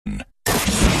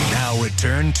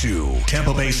return to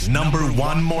Tampa Bay's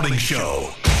 #1 morning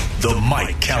show, The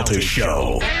Mike Calta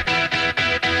Show.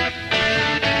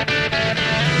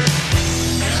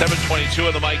 7:22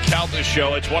 on the Mike Calta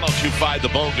Show. It's 102.5 The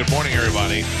Bone. Good morning,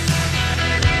 everybody.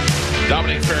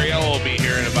 Dominic Ferriello will be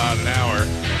here in about an hour.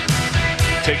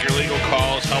 Take your legal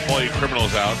calls, help all your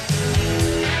criminals out.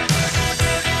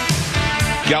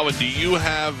 Galvin, do you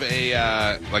have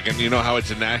a, you know how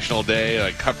it's a national day,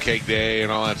 like Cupcake Day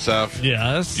and all that stuff?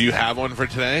 Yes. Do you have one for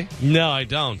today? No, I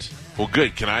don't. Well,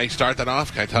 good. Can I start that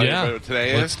off? Can I tell you what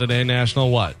today is? What's today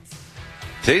national what?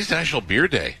 Today's National Beer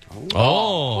Day.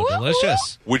 Oh,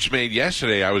 delicious. Which made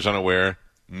yesterday, I was unaware,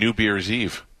 New Beer's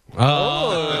Eve.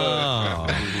 Oh.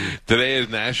 Today is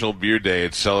National Beer Day.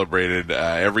 It's celebrated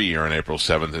every year on April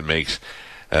 7th. It makes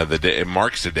the day. It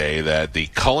marks the day that the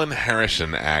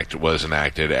Cullen-Harrison Act was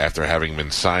enacted after having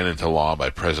been signed into law by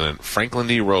President Franklin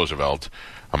D. Roosevelt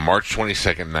on March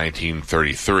 22nd,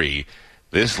 1933.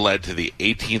 This led to the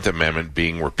 18th Amendment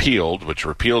being repealed, which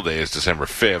repeal day is December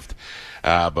 5th.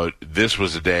 But this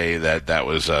was a day that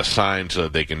was signed so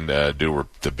that they can do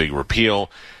the big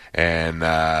repeal. And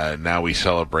now we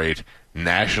celebrate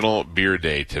National Beer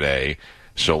Day today.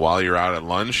 So while you're out at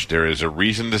lunch, there is a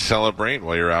reason to celebrate.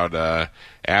 While you're out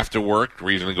after work,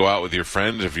 reason to go out with your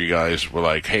friends. If you guys were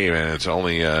like, hey, man, it's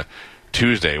only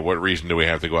Tuesday, what reason do we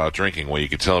have to go out drinking? Well, you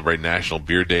could celebrate National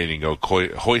Beer Day and you can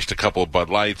go hoist a couple of Bud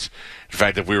Lights. In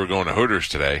fact, if we were going to Hooters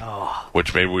today,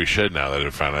 which maybe we should now that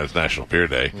we found out it's National Beer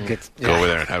Day, go over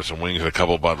there and have some wings and a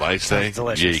couple of Bud Lights today.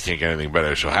 Delicious. Yeah, you can't get anything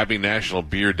better. So happy National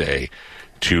Beer Day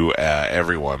to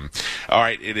everyone. All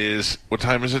right, it is, what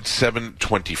time is it?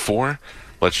 7:24.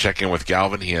 Let's check in with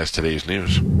Galvin. He has today's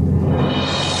news. And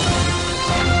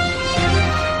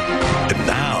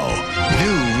now,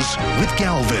 news with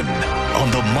Galvin on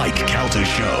the Mike Calta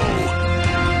Show.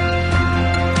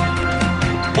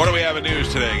 What do we have in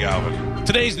news today, Galvin?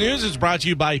 Today's news is brought to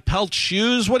you by Pelt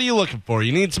Shoes. What are you looking for?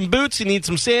 You need some boots, you need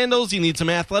some sandals, you need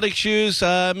some athletic shoes.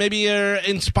 Maybe you're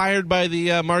inspired by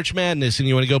the March Madness and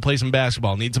you want to go play some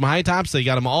basketball. Need some high tops? They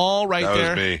got them all right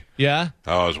there. That was me. Yeah?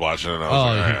 I was watching it and I was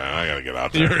like, all right, I got to get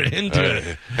out there. You're into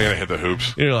it. I got to hit the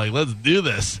hoops. You're like, let's do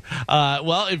this.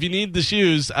 Well, if you need the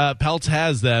shoes, Pelts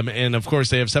has them. And, of course,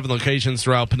 they have 7 locations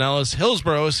throughout Pinellas,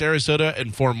 Hillsborough, Sarasota,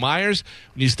 and Fort Myers.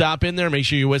 When you stop in there, make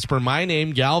sure you whisper my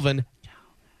name, Galvin.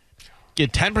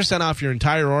 Get 10% off your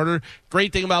entire order.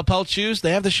 Great thing about Pelt Shoes,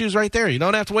 they have the shoes right there. You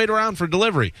don't have to wait around for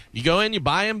delivery. You go in, you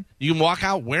buy them, you can walk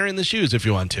out wearing the shoes if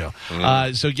you want to.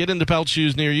 So get into Pelt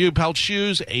Shoes near you. Pelt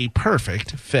Shoes, a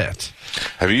perfect fit.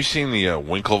 Have you seen the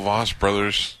Winklevoss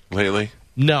brothers lately?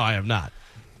 No, I have not.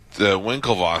 The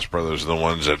Winklevoss brothers are the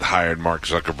ones that hired Mark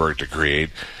Zuckerberg to create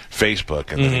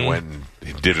Facebook, and then he went and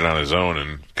he did it on his own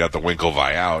and got the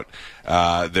Winklevi out.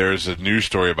 There's a news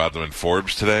story about them in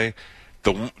Forbes today.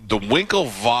 The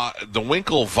Winklevi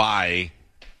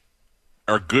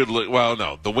are good.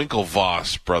 The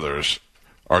Winklevoss brothers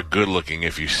are good looking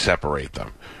if you separate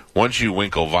them. Once you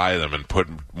Winklevi them and put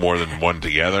more than one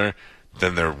together,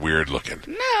 then they're weird looking.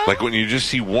 No. Like when you just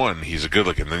see one, he's a good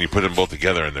looking. Then you put them both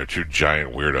together and they're two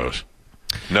giant weirdos.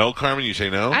 No, Carmen, you say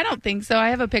no? I don't think so. I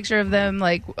have a picture of them,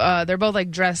 they're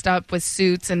both dressed up with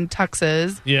suits and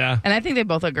tuxes. Yeah. And I think they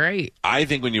both look great. I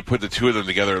think when you put the two of them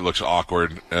together, it looks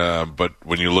awkward. But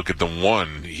when you look at the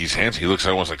one, he's handsome. He looks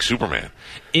almost like Superman.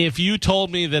 If you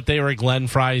told me that they were Glenn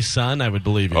Fry's son, I would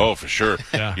believe you. Oh, for sure.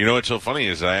 Yeah. You know what's so funny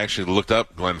is I actually looked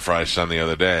up Glenn Fry's son the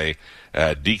other day,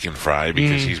 Deacon Fry,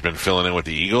 because he's been filling in with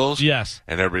the Eagles. Yes.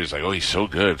 And everybody's like, oh, he's so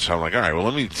good. So I'm like, all right, well,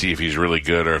 let me see if he's really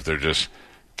good or if they're just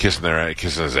kissing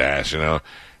his ass, you know.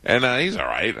 And he's all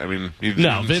right. I mean, he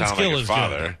doesn't Vince sound Gill like his is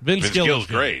father. good. Vince Gill is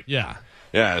great. Yeah.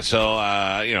 Yeah, so,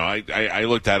 I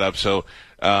looked that up. So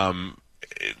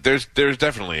there's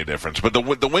definitely a difference. But the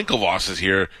Winklevosses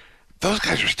here, those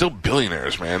guys are still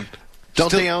billionaires, man.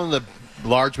 Don't they own the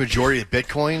large majority of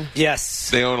Bitcoin? Yes.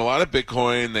 They own a lot of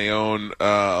Bitcoin. They own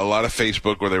a lot of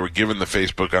Facebook, where they were given the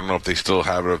Facebook. I don't know if they still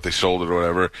have it or if they sold it or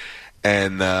whatever.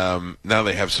 And now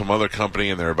they have some other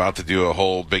company, and they're about to do a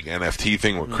whole big NFT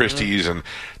thing with Christie's, and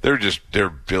they're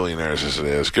billionaires as it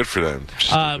is. Good for them.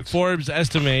 Forbes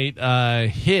estimate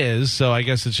so I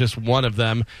guess it's just one of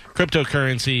them.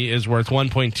 Cryptocurrency is worth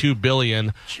 $1.2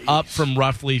 billion, up from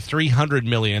roughly $300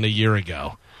 million a year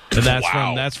ago. And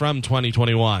that's from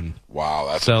 2021. Wow,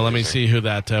 that's so. amazing. Let me see who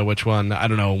which one. I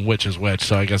don't know which is which,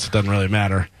 so I guess it doesn't really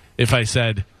matter. If I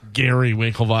said Gary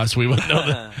Winklevoss, we would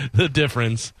know the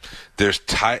difference. There's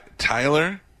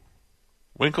Tyler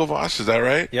Winklevoss, is that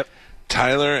right? Yep.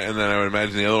 Tyler, and then I would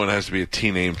imagine the other one has to be a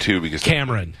T name too, because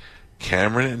Cameron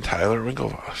and Tyler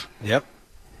Winklevoss. Yep.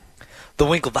 The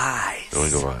Winkle Eyes. The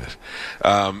Wink of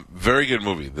Eyes. Very good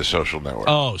movie, The Social Network.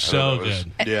 Oh, I so thought it was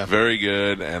good. Yeah. Very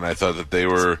good, and I thought that they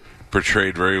were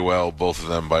portrayed very well, both of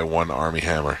them, by one Army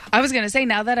Hammer. I was gonna say,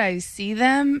 now that I see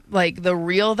them, like the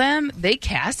real them, they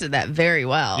casted that very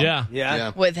well. Yeah.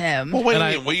 Yeah. With him. Well, wait And a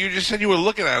minute. Well, you just said you were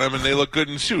looking at them, and they look good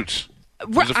in suits.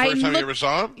 Was the first time you ever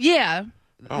saw them? Yeah.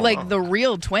 Oh, like wow. the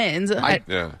real twins.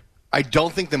 Yeah. I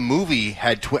don't think the movie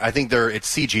had. I think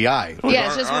it's CGI. Yeah,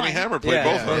 it's just Army one. Hammer played Yeah,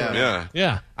 both of them. Yeah.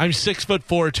 Yeah, I'm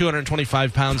 6'4",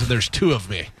 225 pounds, and there's two of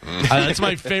me. That's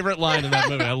my favorite line in that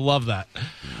movie. I love that.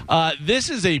 This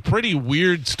is a pretty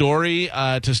weird story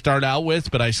to start out with,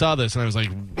 but I saw this and I was like,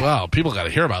 wow, people got to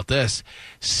hear about this.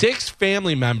 6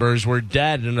 family members were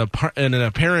dead in an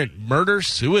apparent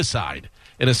murder-suicide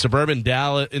in suburban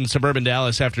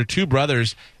Dallas after 2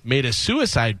 brothers made a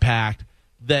suicide pact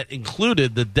that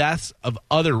included the deaths of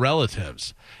other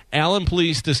relatives. Allen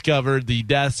police discovered the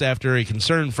deaths after a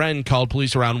concerned friend called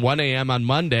police around 1 a.m. on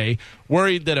Monday,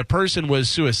 worried that a person was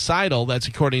suicidal. That's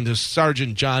according to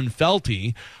Sergeant John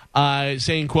Felty,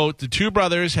 saying, quote, the 2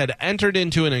 brothers had entered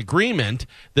into an agreement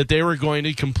that they were going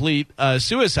to complete a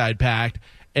suicide pact,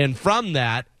 and from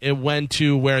that, it went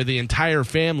to where the entire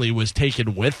family was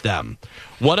taken with them.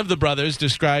 One of the brothers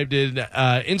described in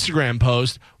an Instagram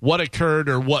post what occurred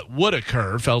or what would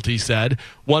occur, Felty said.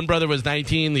 One brother was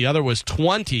 19, the other was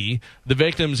 20. The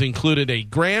victims included a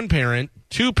grandparent,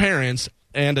 2 parents,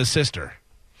 and a sister.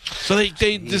 So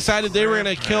they decided they were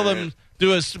going to kill them,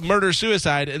 do a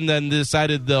murder-suicide, and then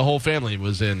decided the whole family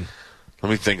was in. Let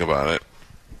me think about it.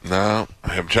 No,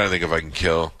 I'm trying to think if I can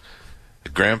kill a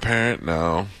grandparent.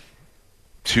 No.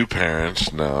 2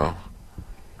 parents. No.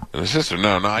 And a sister.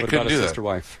 No, I couldn't do that. Sister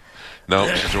wife? No,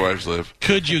 sister wives live.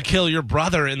 Could you kill your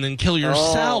brother and then kill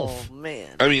yourself? Oh,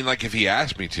 man. I mean, like if he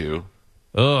asked me to.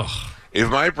 Ugh. If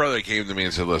my brother came to me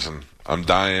and said, listen, I'm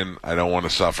dying. I don't want to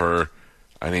suffer.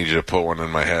 I need you to put one in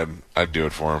my head. I'd do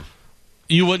it for him.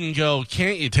 You wouldn't go,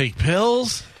 can't you take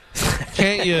pills?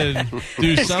 Can't you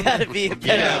do There's something? got to be a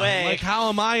better way. Like, how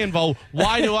am I involved?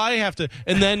 Why do I have to?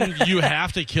 And then you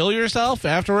have to kill yourself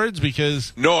afterwards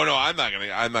because No, I'm not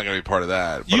gonna be part of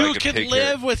that. But I you could can take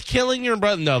live with killing your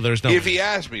brother. No, there's no. If he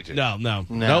asked me to. No.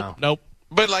 Nope.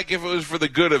 But like if it was for the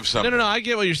good of something. No. I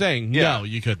get what you're saying. Yeah. No,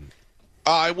 you couldn't.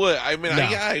 I would. I mean,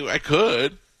 No. I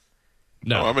could.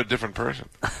 No, I'm a different person.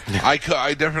 I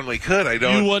definitely could. I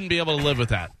don't. you wouldn't be able to live with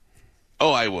that.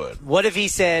 Oh, I would. What if he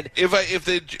said, If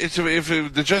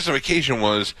the justification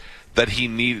was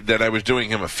that I was doing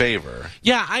him a favor.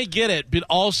 Yeah, I get it, but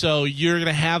also you're going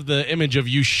to have the image of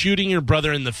you shooting your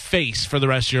brother in the face for the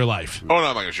rest of your life. Oh no, I'm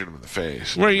not gonna shoot him in the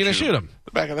face. Where are you going to shoot him?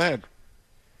 The back of the head.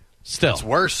 Still. It's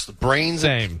worse. The brains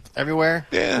Same. everywhere.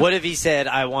 Yeah. what if he said,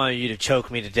 I want you to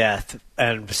choke me to death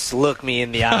and just look me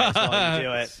in the eyes while you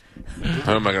do it?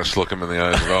 I'm not gonna look him in the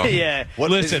eyes at all. Yeah.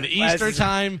 Listen,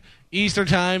 Is- Easter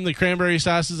time, the cranberry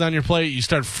sauce is on your plate. You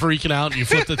start freaking out and you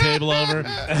flip the table over.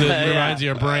 It reminds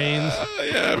you of brains.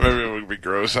 Yeah, maybe it would be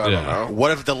gross. I don't know.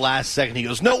 What if at the last second he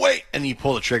goes, no, wait, and you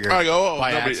pull the trigger? I go,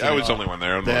 by I accident. was the only one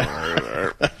there.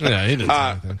 Yeah, he didn't say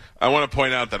anything. I want to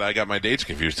point out that I got my dates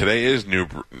confused. Today is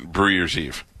Brew Year's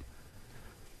Eve.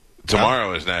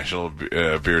 Tomorrow is National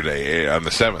Beer Day on the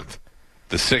 7th.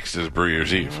 The 6th is Brew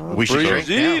Year's Eve. We should drink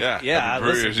now. Yeah, Yeah, happy Brew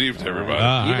listen. Year's Eve to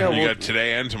everybody. You know, you we'll- got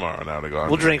today and tomorrow now to go on.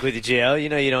 We'll drink with you, Gio. You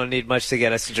know you don't need much to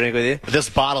get us to drink with you. This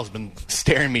bottle's been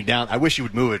staring me down. I wish you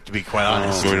would move it, to be quite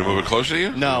honest. You want me to move it closer to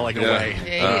you? No, like away.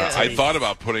 Yeah. I thought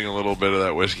about putting a little bit of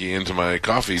that whiskey into my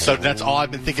coffee. So that's all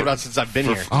I've been thinking about since I've been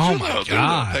here. Oh, Do my a little,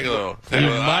 God. Take a little. You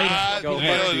might- Go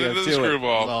Nail ahead, it Gio, into the do it.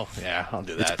 screwball. Well, yeah, I'll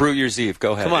do that. It's Brew Year's Eve.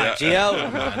 Go ahead. Come on,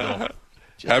 Gio.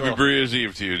 Happy Brew Year's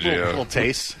Eve to you, little Gio.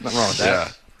 taste. Nothing wrong with that.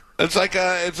 Yeah. It's like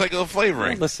a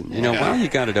flavoring. Listen, while you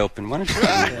got it open, why don't you, just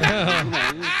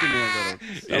give me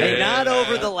a little... Hey, not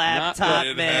over the Not laptop,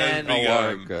 it man. has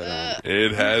begun. Oh, good.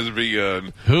 It has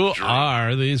begun. Who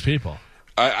are these people?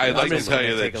 I'd like to just tell gonna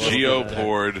you that take a little bit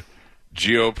of that.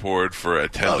 Gio poured for a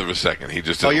tenth of a second. He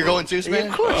just did Oh, a you're little- going to, man?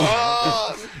 Of course.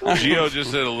 Gio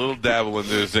just did a little dabble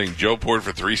into his thing. Joe poured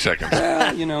for 3 seconds.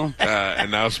 Well,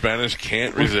 And now Spanish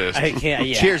can't resist. I can't.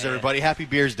 Yeah. Cheers, everybody. Happy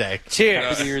Beers Day.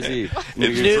 Cheers. New Year's Eve.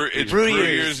 It's Brew Brew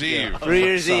Year's. Year's Eve. Brew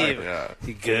Year's Eve. Yeah.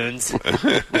 You goons.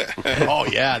 Oh,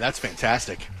 yeah, that's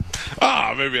fantastic.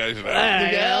 Maybe I should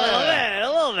have. A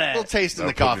little A little bit. taste in I'll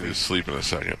the put me coffee. to sleep in a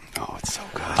second. Oh, it's so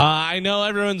good. I know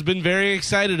everyone's been very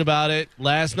excited about it.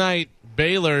 Last night,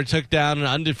 Baylor took down an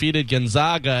undefeated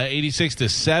Gonzaga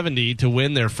 86-70 to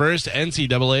win their first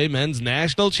NCAA men's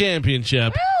national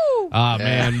championship.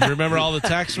 Man, remember all the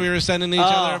texts we were sending each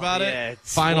other about yeah, it?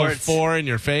 Final sports. Four in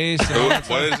your face.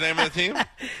 What is the name of the team?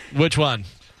 Which one?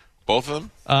 Both of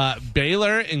them?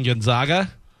 Baylor and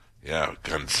Gonzaga. Yeah,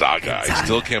 Gonzaga. I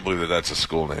still can't believe that that's a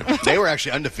school name. They were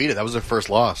actually undefeated. That was their first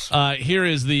loss. Here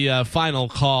is the final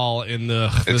call in the.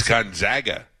 It's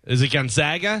Gonzaga. Is it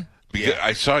Gonzaga? Because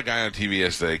I saw a guy on TV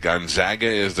yesterday. Gonzaga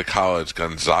is the college.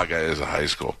 Gonzaga is a high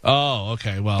school. Oh,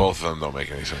 okay. Well, both of them don't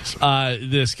make any sense.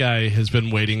 This guy has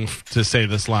been waiting to say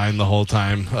this line the whole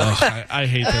time. I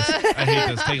hate this. I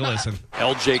hate this. Take a listen.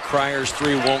 L.J. Cryer's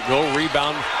three won't go.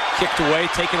 Rebound kicked away,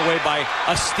 taken away by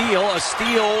a steal. A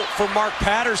steal for Mark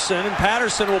Patterson, and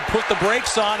Patterson will put the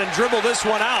brakes on and dribble this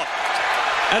one out.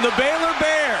 And the Baylor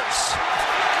Bears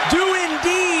do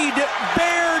indeed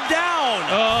bear down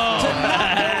to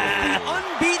knock off the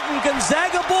unbeaten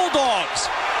Gonzaga Bulldogs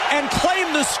and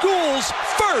claim the school's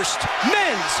first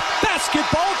men's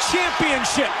basketball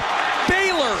championship.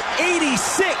 Baylor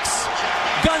 86,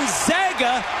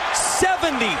 Gonzaga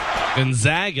 70.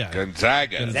 Gonzaga.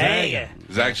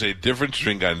 There's actually a difference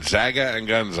between Gonzaga and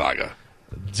Gonzaga.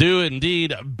 Do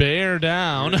indeed bear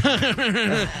down.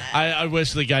 I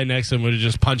wish the guy next to him would have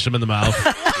just punched him in the mouth.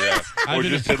 Yeah. Or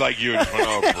just did like you and just went,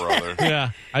 oh, brother.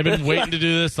 Yeah. I've been waiting to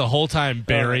do this the whole time,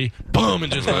 Barry. Boom,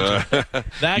 and just punch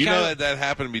him. You know that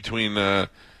happened between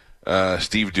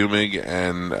Steve Dumig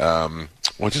and,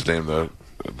 what's his name, the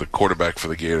quarterback for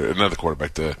the Gators, not the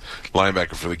quarterback, the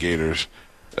linebacker for the Gators,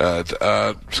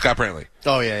 Scott Brantley.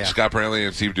 Oh, yeah. Scott Brantley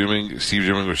and Steve Dumig. Steve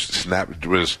Dumig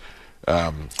was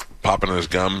popping his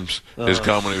gum when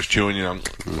he was chewing,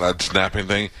 that snapping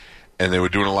thing, and they were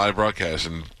doing a live broadcast,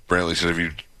 and Brantley said, if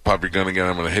you pop your gun again,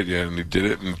 I'm going to hit you, and he did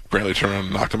it, and Brantley turned around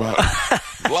and knocked him out.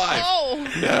 Live. Oh,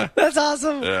 Yeah. That's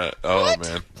awesome. Yeah. Oh,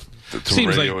 man.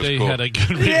 Seems like they had a good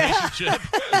relationship.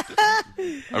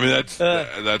 I mean, that's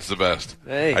the best.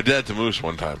 Hey. I did that to Moose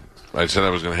one time. I said I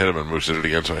was going to hit him, and Moose did it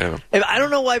again, so I hit him. I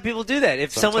don't know why people do that.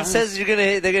 If someone says they're gonna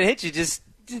hit you, just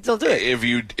don't do it.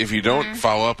 If you don't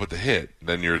follow up with the hit,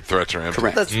 then your threats are empty.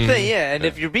 Correct. That's the thing, yeah. And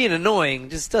if you're being annoying,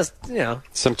 just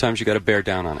Sometimes you got to bear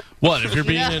down on it. What? If you're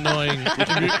being annoying.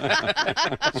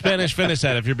 Spanish, finish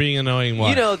that. If you're being annoying, what?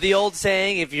 You know the old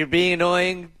saying: if you're being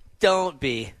annoying, don't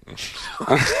be.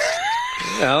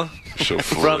 So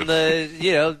From the,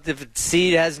 if a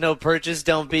seed has no purchase,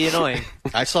 don't be annoying.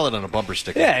 I saw that on a bumper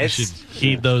sticker. Yeah, You it's should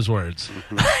heed those words.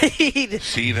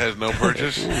 Seed has no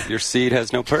purchase. Your seed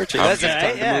has no purchase. That's It's right,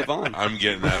 time yeah. to move on. I'm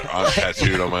getting that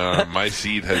tattooed on my arm. My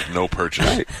seed has no purchase.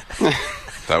 Right.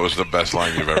 That was the best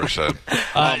line you've ever said.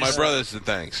 My brother said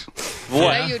thanks.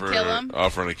 That you'd for kill him?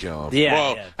 offering to kill him. Yeah,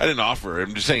 Well, yeah. I didn't offer.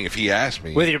 I'm just saying if he asked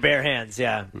me. with your bare hands,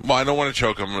 yeah. Well, I don't want to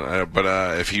choke him, but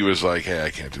if he was like, "Hey,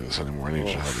 I can't do this anymore. I need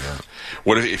you to help me out."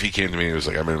 What if he came to me and he was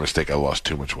like, "I made a mistake. I lost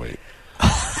too much weight."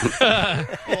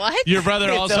 What? Your brother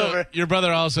It's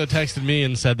over. also texted me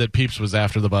and said that Peeps was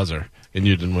after the buzzer and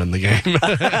you didn't win the game.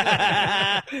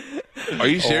 Are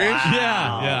you serious?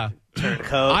 Yeah.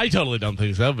 Turncoat. I totally don't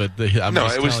think so, but I'm No,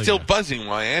 just it was telling still you. buzzing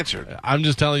while I answered. I'm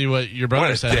just telling you what your brother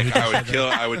What a said. dick!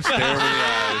 I would stare him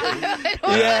in the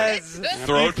eyes, Yes.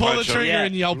 throat Pull the punch trigger him.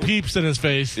 and yell Peeps in his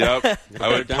face. Yep, I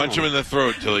would punch him in the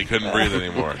throat till he couldn't breathe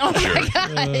anymore. Sure.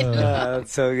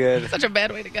 That's so good. Such a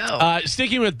bad way to go.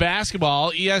 Sticking with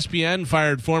basketball, ESPN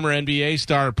fired former NBA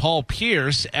star Paul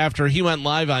Pierce after he went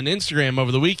live on Instagram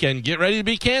over the weekend. Get ready to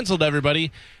be canceled,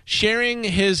 everybody. Sharing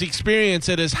his experience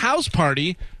at his house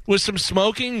party with some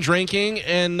smoking, drinking,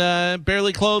 and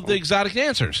barely clothed exotic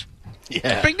dancers.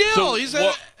 Yeah. Big deal. So He's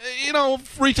what-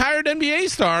 retired NBA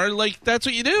star. Like, that's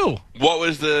what you do. What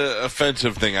was the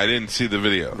offensive thing? I didn't see the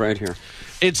video. Right here.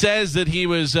 It says that he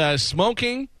was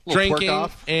smoking, Little twerk drinking,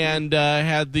 off. and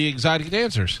had the exotic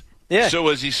dancers. Yeah. So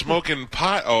was he smoking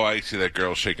pot? Oh, I see that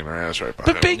girl shaking her ass right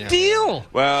behind But big him. deal.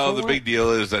 Well, the big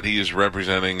deal is that he's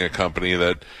representing a company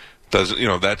that doesn't.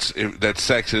 That's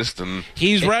sexist and.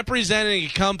 He's representing a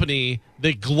company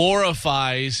that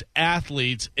glorifies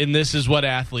athletes, and this is what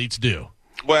athletes do.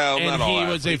 Well, And not all he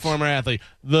athletes. was a former athlete.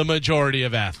 The majority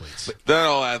of athletes. Not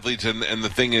all athletes, and the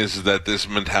thing is that this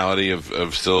mentality of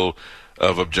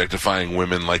objectifying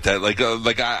women like that, like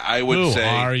I would Who say.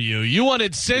 are you? You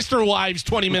wanted Sister Wives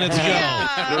 20 minutes ago.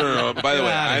 No. By the way,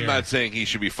 Get outta I'm here. not saying he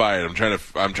should be fired. I'm trying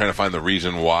to find the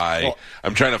reason why.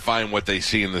 I'm trying to find what they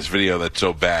see in this video that's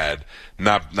so bad.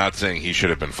 Not saying he should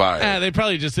have been fired. They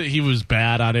probably just said he was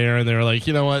bad on air, and they were like,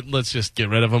 you know what? Let's just get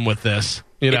rid of him with this.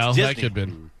 It's That Disney. could have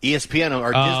been. ESPN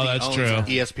or Oh, Disney that's owns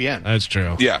true. ESPN. That's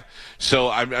true. Yeah. So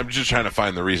I'm just trying to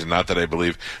find the reason. Not that I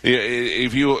believe.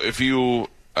 If you,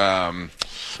 but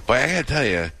I gotta tell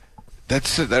you,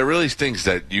 that really stinks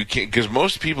that you can't, because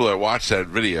most people that watch that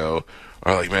video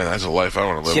are like, man, that's a life I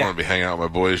want to live. Yeah. I want to be hanging out with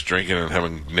my boys, drinking and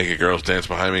having naked girls dance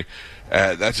behind me.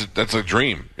 That's a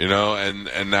dream,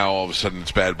 and now all of a sudden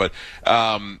it's bad. But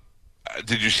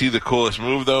did you see the coolest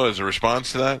move though as a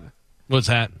response to that? What's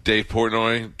that? Dave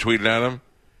Portnoy tweeted at him,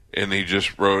 and he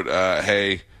just wrote,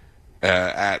 hey,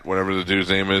 at whatever the dude's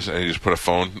name is, and he just put a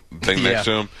phone thing next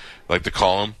to him, like to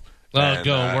call him.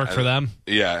 Go work for them?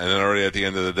 Yeah, and then already at the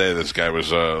end of the day, this guy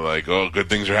was like, oh, good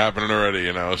things are happening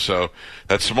already, So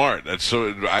that's smart. That's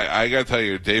so. I got to tell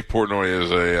you, Dave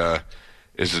Portnoy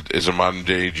is a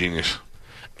modern-day genius.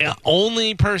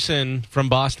 Only person from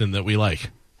Boston that we like.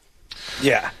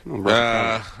 Yeah.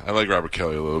 I like Robert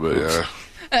Kelly a little bit, yeah.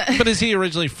 But is he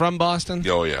originally from Boston?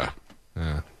 Oh, yeah.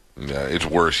 Yeah, it's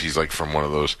worse. He's like from one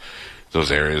of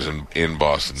those areas in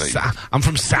Boston. I'm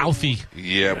from Southie.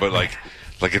 Yeah, but like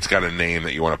it's got a name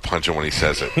that you want to punch him when he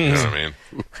says it. You know what I mean?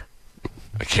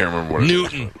 I can't remember what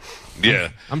Newton. It is. Yeah,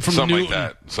 I'm from something Newton.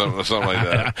 like that. Something like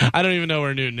that. I don't even know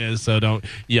where Newton is, so don't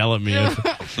yell at me.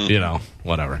 If,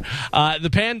 whatever. The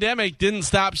pandemic didn't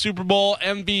stop Super Bowl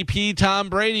MVP Tom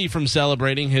Brady from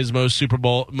celebrating his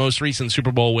most recent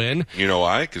Super Bowl win. You know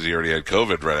why? Because he already had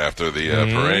COVID right after the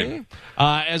parade.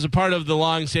 As a part of the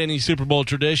long-standing Super Bowl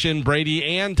tradition, Brady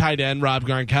and tight end Rob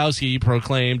Gronkowski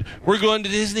proclaimed, "We're going to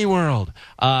Disney World,"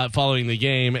 following the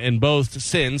game, and both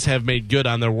since have made good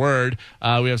on their word.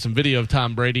 We have some video of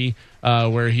Tom Brady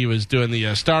where he was doing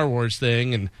the Star Wars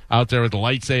thing and out there with the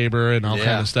lightsaber and all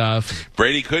kind of stuff.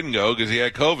 Brady couldn't go because he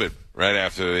had COVID right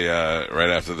after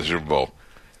the Super Bowl.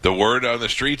 The word on the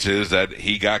streets is that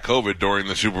he got COVID during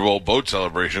the Super Bowl boat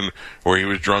celebration where he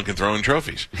was drunk and throwing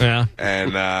trophies. Yeah.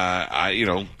 And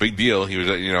big deal. He was,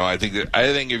 I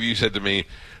think if you said to me,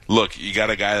 look, you got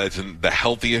a guy that's the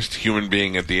healthiest human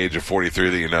being at the age of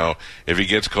 43 that you know. If he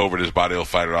gets COVID, his body will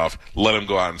fight it off. Let him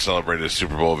go out and celebrate his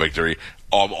Super Bowl victory.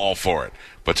 I'm all for it.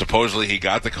 But supposedly he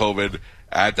got the COVID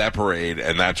at that parade,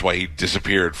 and that's why he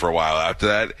disappeared for a while after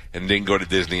that and didn't go to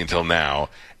Disney until now.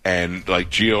 And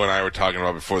like Gio and I were talking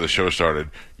about before the show started,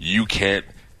 you can't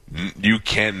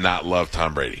not love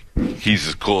Tom Brady. He's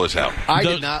as cool as hell. I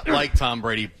did not like Tom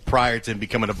Brady prior to him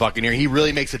becoming a Buccaneer. He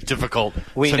really makes it difficult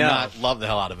to not love the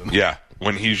hell out of him. Yeah.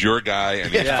 When he's your guy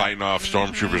and he's fighting off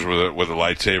stormtroopers with a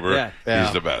lightsaber,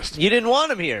 he's the best. You didn't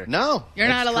want him here. No. You're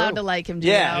not allowed to like him, Gio.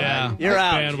 Yeah. You're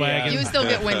out. Bandwagon. You still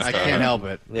get Winston. I can't help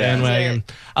it. Bandwagon.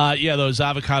 Those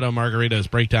avocado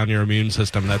margaritas break down your immune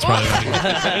system. That's probably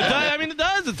what it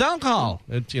does. It's alcohol.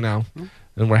 It's,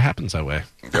 and what happens that way.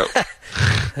 Yep.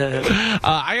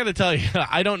 I got to tell you,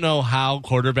 I don't know how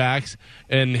quarterbacks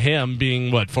and him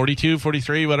being, 42,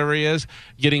 43, whatever he is,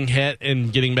 getting hit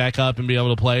and getting back up and being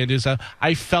able to play and do stuff.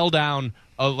 I fell down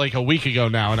like a week ago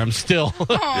now, and I'm still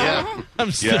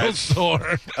I'm still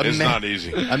sore. It's not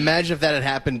easy. Imagine if that had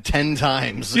happened 10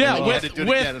 times. Yeah, with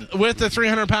the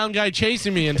 300-pound guy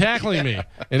chasing me and tackling me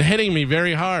and hitting me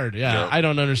very hard. Yeah, I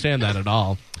don't understand that at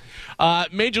all.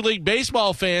 Major League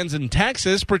Baseball fans in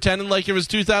Texas pretended like it was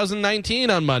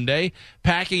 2019 on Monday,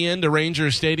 packing into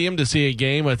Rangers Stadium to see a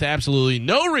game with absolutely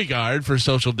no regard for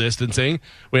social distancing.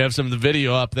 We have some of the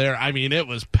video up there. I mean, it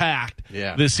was packed.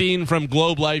 Yeah. The scene from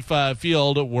Globe Life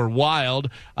Field were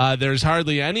wild. There's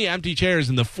hardly any empty chairs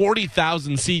in the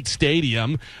 40,000-seat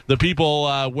stadium. The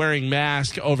people wearing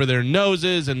masks over their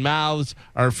noses and mouths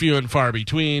are few and far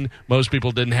between. Most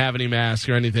people didn't have any masks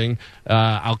or anything.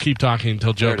 I'll keep talking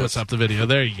until Joe puts up the video.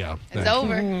 There you go. It's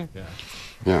over.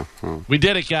 Yeah. We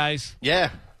did it, guys.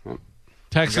 Yeah.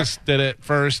 Texas did it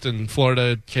first, and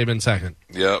Florida came in second.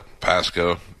 Yep,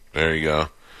 Pasco. There you go.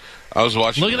 I was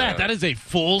watching. Look at that. That is a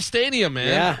full stadium,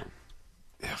 man.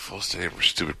 Yeah, full stadium for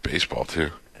stupid baseball,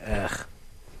 too.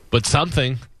 But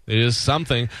something. It is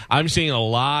something. I'm seeing a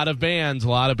lot of bands. A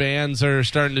lot of bands are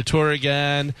starting to tour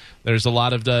again. There's a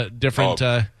lot of the different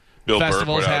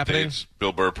festivals happening. Dates.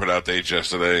 Bill Burr put out dates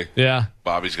yesterday. Yeah.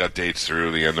 Bobby's got dates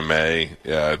through the end of May.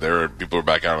 Yeah, people are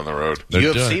back out on the road.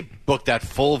 UFC booked that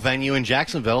full venue in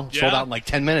Jacksonville. Sold out in like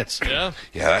 10 minutes. Yeah.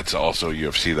 Yeah, that's also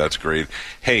UFC. That's great.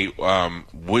 Hey, I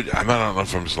don't know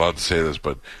if I'm allowed to say this,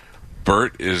 but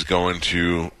Bert is going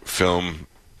to film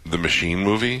the Machine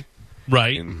movie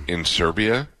Right. in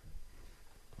Serbia.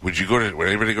 Would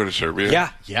anybody go to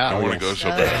Serbia? Yeah. I want to go so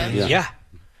bad. Yeah.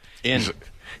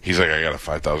 He's like, I got a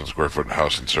 5,000 square foot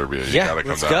house in Serbia. You gotta come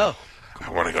let's down. go. I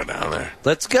want to go down there.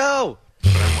 Let's go.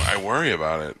 But I worry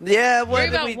about it. Yeah, Worry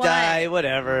whether about we what? die,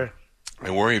 whatever. I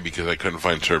worry because I couldn't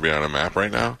find Serbia on a map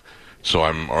right now. So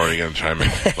I'm already going to try and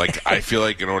make... I feel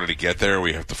like in order to get there,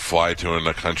 we have to fly to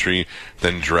another country,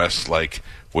 then dress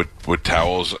with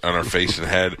towels on our face and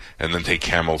head, and then take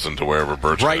camels into wherever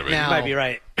Bert's Right going to be. now, You might be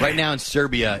right. Right now in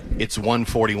Serbia, it's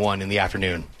 1:41 in the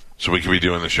afternoon. So we could be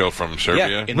doing the show from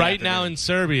Serbia? Yeah. Right now in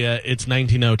Serbia, it's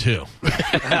 1902.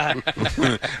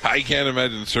 I can't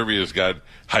imagine Serbia's got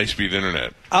high-speed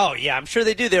internet. Oh, yeah, I'm sure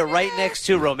they do. They're right next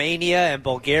to Romania and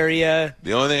Bulgaria.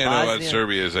 The only thing I know about Bosnia.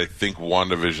 Serbia is I think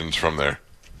WandaVision's from there.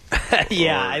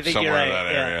 Yeah, or I think somewhere you're right. in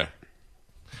that Yeah. area.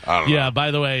 I don't know. Yeah,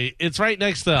 by the way, it's right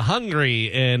next to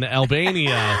Hungary and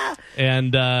Albania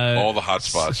and All the hot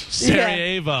spots.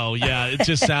 Sarajevo. Yeah, it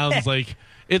just sounds like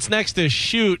it's next to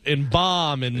Shoot and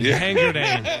Bomb and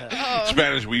Hangerdang,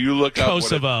 Spanish, will you look up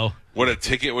Kosovo. what a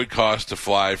ticket would cost to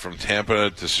fly from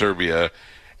Tampa to Serbia,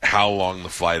 how long the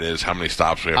flight is, how many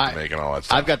stops we have to make, and all that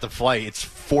stuff? I've got the flight. It's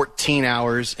 14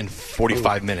 hours and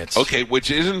 45 minutes. Okay,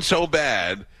 which isn't so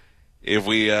bad if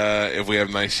we have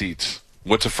nice seats.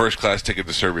 What's a first-class ticket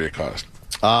to Serbia cost?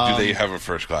 Do they have a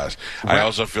first class? I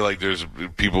also feel like there's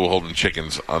people holding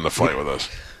chickens on the flight with us.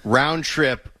 Round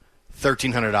trip,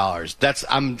 $1,300. That's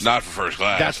not for first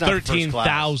class. That's not for first class.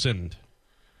 13,000.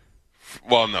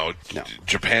 Well, no.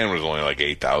 Japan was only like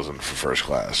 8,000 for first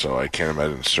class, so I can't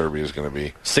imagine Serbia is going to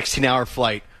be 16-hour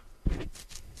flight.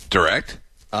 Direct.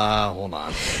 Hold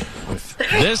on.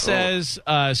 This says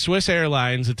Swiss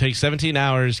Airlines. It takes 17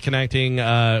 hours connecting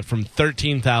from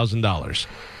 $13,000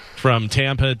 from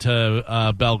Tampa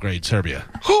to Belgrade, Serbia.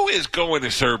 Who is going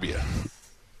to Serbia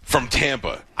from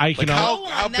Tampa?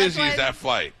 How busy is that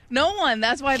flight? No one.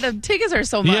 That's why the tickets are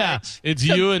so much. Yeah, it's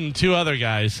you and two other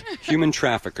guys. Human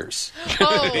traffickers.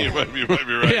 Oh. you might be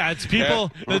right. Yeah, it's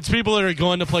people. It's people that are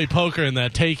going to play poker in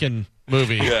that Taken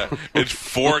movie. Yeah, it's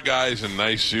 4 guys in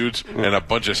nice suits and a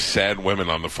bunch of sad women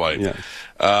on the flight. Yeah.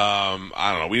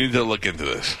 I don't know. We need to look into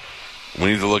this. We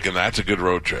need to look into that's a good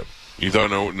road trip. You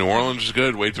thought New Orleans is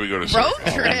good? Wait till we go to Road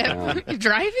Serbia. trip? You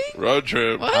driving? Road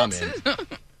trip. What? I'm in.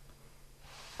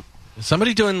 Is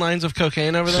somebody doing lines of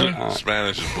cocaine over there?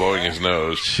 Spanish is blowing his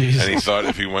nose, Jeez. and he thought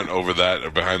if he went over that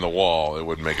or behind the wall, it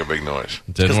would make a big noise.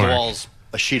 Because the wall's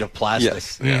a sheet of plastic.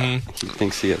 Yes. Yeah. He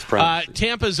thinks he has privacy.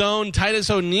 Tampa's own Titus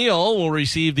O'Neil will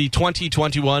receive the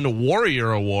 2021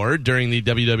 Warrior Award during the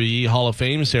WWE Hall of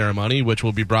Fame ceremony, which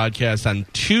will be broadcast on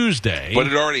Tuesday. But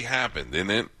it already happened,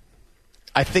 didn't it?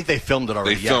 I think they filmed it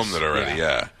already. They filmed it already,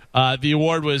 yeah. The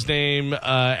award was named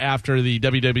after the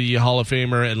WWE Hall of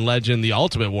Famer and legend, The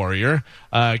Ultimate Warrior.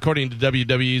 According to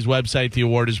WWE's website, the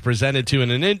award is presented to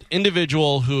an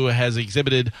individual who has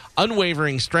exhibited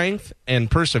unwavering strength and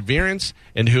perseverance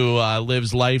and who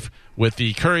lives life with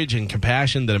the courage and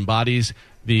compassion that embodies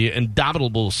the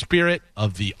indomitable spirit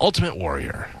of the Ultimate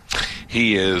Warrior.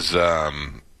 He is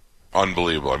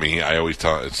unbelievable. I mean, I always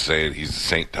say it, he's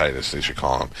Saint Titus, they should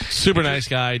call him. Super nice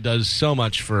guy, does so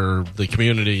much for the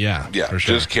community, yeah, for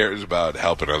sure. Just cares about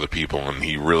helping other people, and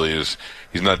he really is.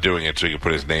 He's not doing it so he can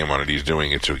put his name on it. He's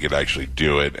doing it so he could actually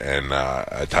do it, and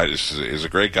Titus is a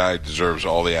great guy, deserves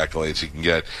all the accolades he can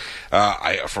get.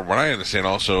 From what I understand,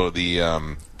 also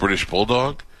the British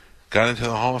Bulldog got into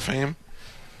the Hall of Fame.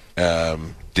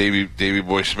 Davy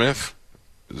Boy Smith,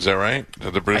 is that right? Is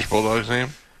that the British Bulldog's name?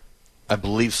 I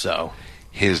believe so.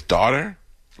 His daughter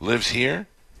lives here,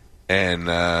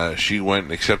 and she went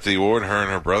and accepted the award, her and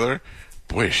her brother.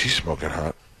 Boy, is she smoking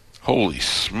hot. Holy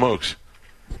smokes.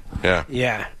 Yeah.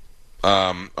 Yeah.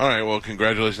 All right, well,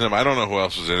 congratulations to them. I don't know who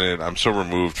else was in it. I'm so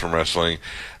removed from wrestling.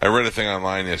 I read a thing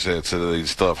online yesterday that said that they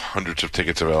still have hundreds of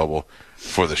tickets available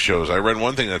for the shows. I read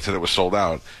one thing that said it was sold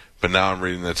out, but now I'm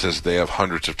reading that says they have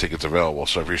hundreds of tickets available.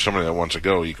 So if you're somebody that wants to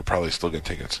go, you could probably still get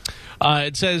tickets.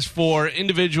 It says for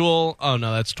individual... Oh,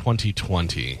 no, that's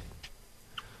 2020.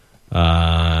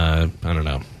 I don't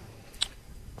know.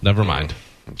 Never mind.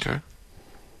 Okay.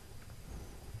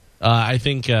 I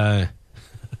think... I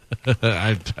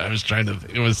was trying to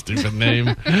think of a stupid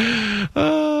name.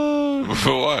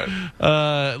 For what?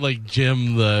 Like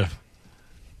Jim the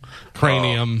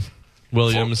Cranium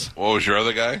Williams. What was your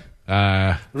other guy?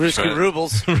 Ruski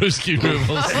Rubles. Ruski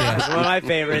Rubles. Yeah. One of my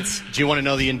favorites. Do you want to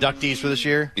know the inductees for this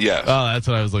year? Yes. Oh, that's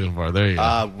what I was looking for. There you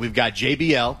go. We've got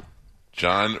JBL.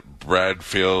 John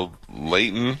Bradfield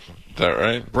Layton. Is that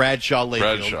right? Bradshaw Layfield.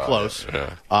 Bradshaw, Close.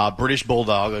 yeah. British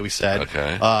Bulldog, like we said.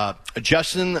 Okay.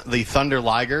 Justin the Thunder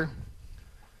Liger.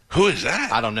 Who is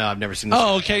that? I don't know. I've never seen this.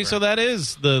 Oh, guy okay, ever. so that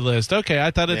is the list. Okay,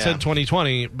 I thought it said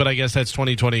 2020, but I guess that's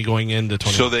 2020 going into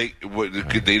 2020. So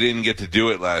they didn't get to do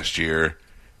it last year,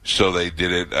 so they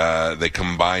did it. They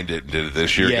combined it and did it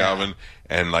this year, Galvin.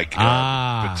 And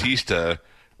Batista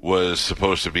was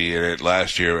supposed to be in it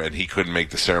last year, and he couldn't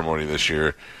make the ceremony this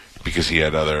year because he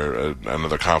had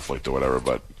another conflict or whatever.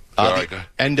 But the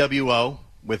NWO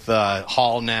with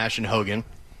Hall, Nash, and Hogan.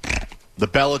 The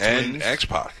Bella Twins. And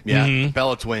X-Pac. Yeah, the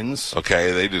Bella Twins.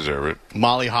 Okay, they deserve it.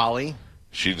 Molly Holly.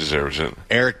 She deserves it.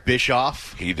 Eric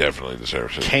Bischoff. He definitely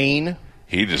deserves it. Kane.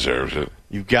 He deserves it.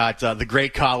 You've got the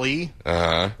Great Khali.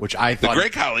 Which I thought... The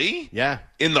Great Khali? Yeah.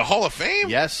 In the Hall of Fame?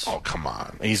 Yes. Oh, come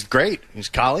on. He's great. He's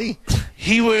Khali.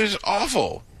 He was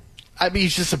awful. I mean,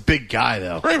 he's just a big guy,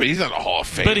 though. Right, but he's not a Hall of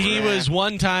Famer. But he was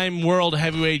one-time world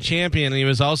heavyweight champion, and he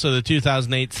was also the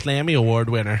 2008 Slammy Award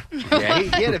winner. Yeah,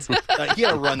 he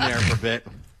had a run there for a bit.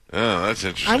 Oh, that's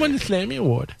interesting. I won the Slammy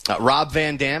Award. Rob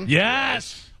Van Dam.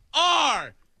 Yes.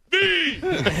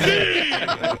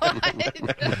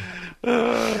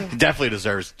 Definitely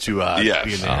deserves to Yes.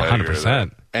 be in there.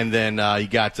 100%. And then you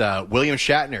got William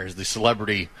Shatner is the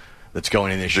celebrity that's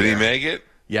going in this year. Did he make it?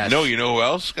 Yes. No, you know who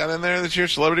else got in there this year,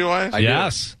 celebrity-wise?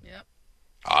 Yes. Yep.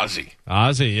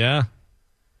 Ozzy. Yeah.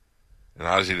 And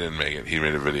Ozzy didn't make it. He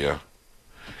made a video.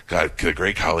 God, the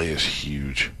Great Khali is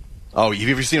huge. Oh, you've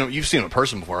ever seen him? You've seen him in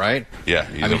person before, right? Yeah,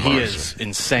 he's I mean, a he monster. is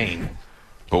insane.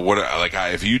 But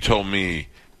if you told me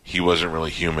he wasn't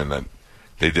really human, that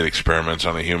they did experiments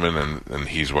on a human and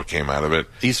he's what came out of it.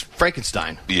 He's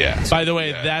Frankenstein. Yeah. By the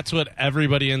way, that's what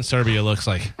everybody in Serbia looks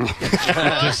like.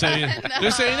 just so you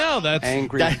know, that's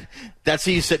Angry. That's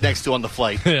who you sit next to on the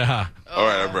flight. yeah. All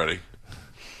right, I'm ready.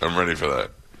 I'm ready for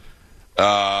that.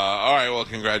 All right, well,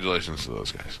 congratulations to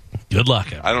those guys. Good luck.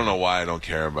 I don't know why I don't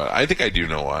care about it. I think I do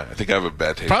know why. I think I have a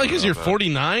bad taste. Probably because in you're my mouth.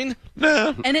 49.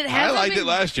 No. And it I hasn't liked been, it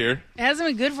last year. It hasn't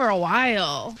been good for a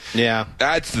while. Yeah.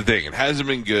 That's the thing. It hasn't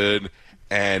been good,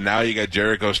 and now you got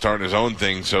Jericho starting his own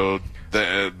thing, so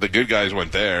the good guys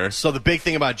went there. So the big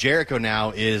thing about Jericho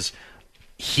now is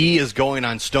he is going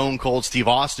on Stone Cold Steve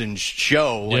Austin's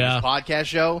show, his podcast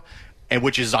show, and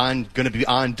which is going to be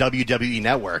on WWE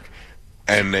Network.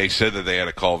 And they said that they had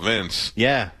to call Vince.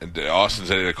 Yeah. And Austin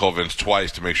said they had to call Vince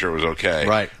twice to make sure it was okay.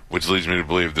 Right. Which leads me to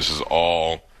believe this is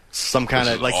all some kind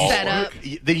of like set up.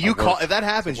 Then you call if that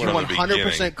happens, you From the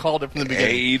 100% called it from the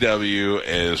beginning. AEW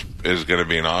is going to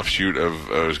be an offshoot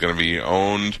of is going to be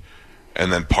owned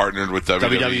and then partnered with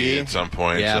WWE at some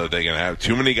point, so that they can have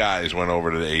too many guys went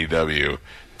over to the AEW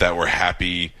that were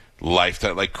happy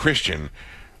lifetime. Like Christian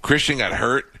got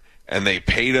hurt and they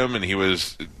paid him, and he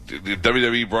was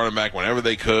WWE brought him back whenever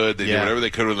they could. They did whatever they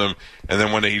could with him, and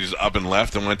then one day he just up and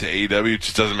left and went to AEW. It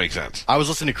just doesn't make sense. I was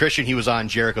listening to Christian. He was on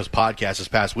Jericho's podcast this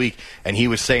past week, and he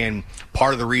was saying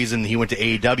part of the reason he went to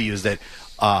AEW is that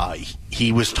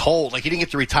he was told, like, he didn't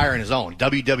get to retire on his own.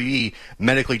 WWE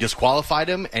medically disqualified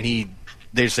him, and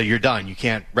they said, you're done. You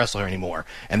can't wrestle here anymore.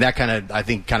 And that I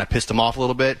think pissed him off a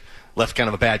little bit. Left kind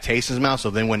of a bad taste in his mouth.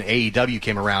 So then when AEW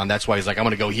came around, that's why he's like, I'm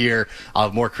going to go here. I'll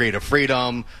have more creative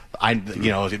freedom.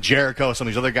 Jericho, some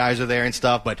of these other guys are there and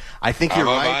stuff. But I think you're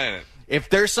right. If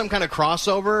there's some kind of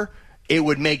crossover, it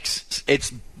would make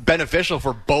it's beneficial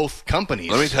for both companies.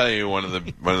 Let me tell you one of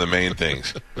the main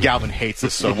things. Galvin hates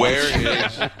this so much.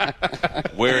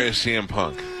 Where is CM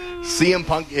Punk? CM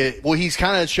Punk, he's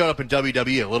kind of showed up in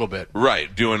WWE a little bit.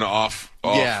 Right, doing off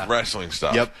wrestling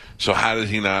stuff. Yep. So how does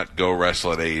he not go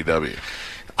wrestle at AEW?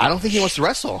 I don't think he wants to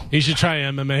wrestle. He should try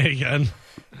MMA again.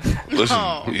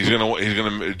 Listen, he's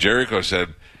gonna. Jericho said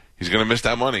he's gonna miss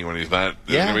that money when he's not.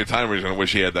 There's gonna be a time where he's gonna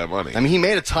wish he had that money. I mean, he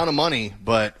made a ton of money,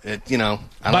 but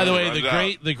By the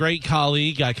way, the great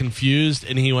Khali got confused,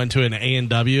 and he went to an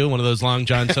A&W, one of those Long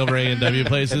John Silver A&W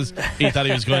places. He thought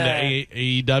he was going to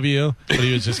AEW, but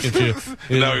he was just confused.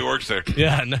 Now he works there.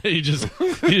 Yeah, no, he just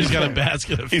got a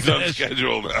basket of He's fish. on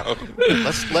schedule now.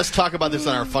 Let's talk about this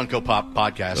on our Funko Pop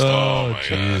podcast. Oh, my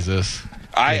Jesus.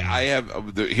 I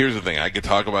have. Here's the thing. I could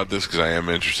talk about this because I am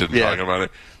interested in talking about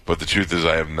it. But the truth is,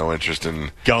 I have no interest in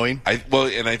going.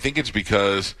 And I think it's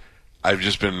because I've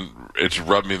just it's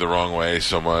rubbed me the wrong way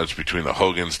so much between the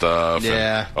Hogan stuff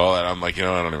and all that. I'm like, I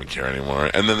don't even care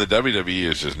anymore. And then the WWE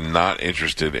is just not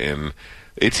interested in.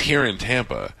 It's here in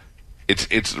Tampa. It's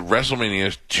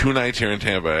WrestleMania 2 nights here in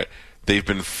Tampa. They've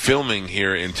been filming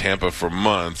here in Tampa for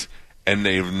months, and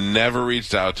they've never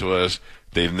reached out to us.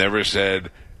 They've never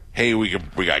said, hey, we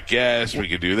got guests, we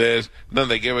could do this. Then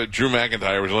they gave it. Drew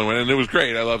McIntyre was the only one, and it was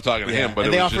great. I love talking to him.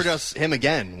 But they offered us him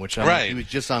again, which he was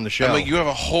just on the show. You have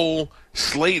a whole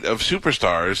slate of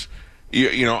superstars. I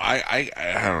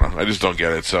don't know. I just don't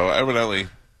get it. So evidently,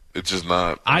 it's just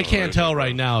not. I can't tell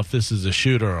right now if this is a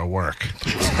shoot or a work.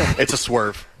 It's a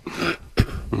swerve.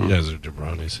 You guys are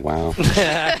jabronis. Wow.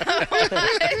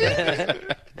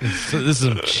 This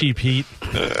is cheap heat.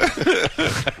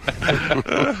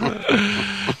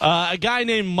 A guy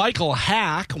named Michael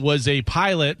Hack was a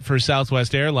pilot for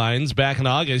Southwest Airlines. Back in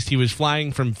August, he was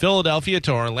flying from Philadelphia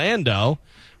to Orlando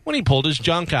when he pulled his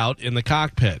junk out in the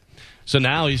cockpit. So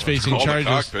now he's facing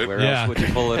charges. Where else would you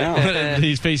pull it out?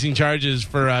 He's facing charges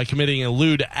for committing a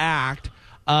lewd act.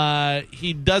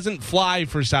 He doesn't fly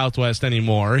for Southwest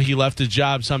anymore. He left his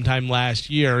job sometime last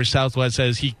year. Southwest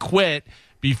says he quit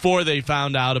before they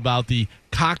found out about the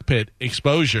cockpit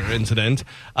exposure incident.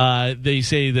 They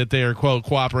say that they are, quote,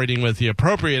 cooperating with the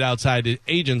appropriate outside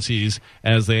agencies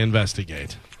as they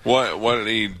investigate. What did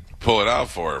he pull it out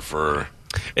for?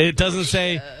 It doesn't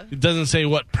say. It doesn't say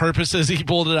what purposes he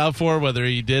pulled it out for, whether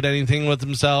he did anything with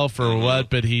himself or what.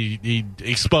 But he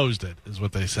exposed it, is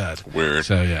what they said. Weird.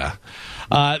 So yeah.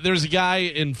 There's a guy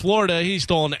in Florida. He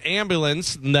stole an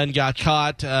ambulance and then got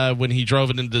caught when he drove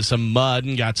it into some mud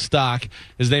and got stuck.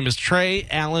 His name is Trey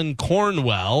Allen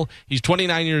Cornwell. He's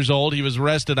 29 years old. He was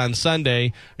arrested on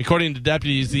Sunday. According to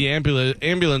deputies, the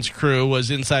ambulance crew was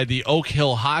inside the Oak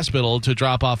Hill Hospital to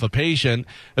drop off a patient.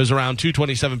 It was around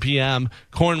 2:27 p.m.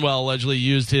 Cornwell allegedly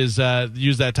used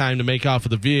that time to make off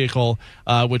with the vehicle,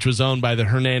 which was owned by the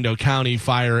Hernando County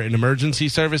Fire and Emergency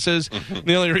Services.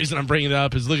 The only reason I'm bringing it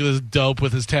up is look at this dope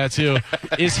with his tattoo.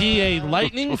 Is he a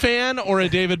Lightning fan or a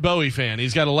David Bowie fan?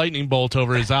 He's got a lightning bolt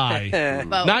over his eye.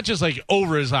 Not just like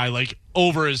over his eye, like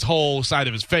over his whole side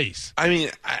of his face. I mean,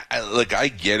 I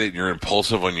get it. You're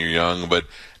impulsive when you're young, but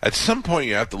at some point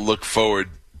you have to look forward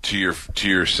to your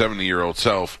 70-year-old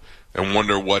self and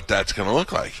wonder what that's going to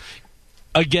look like.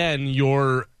 Again,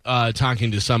 you're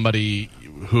talking to somebody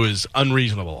who is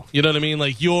unreasonable. You know what I mean?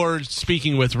 Like, you're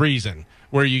speaking with reason,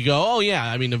 where you go, oh, yeah,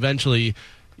 I mean, eventually,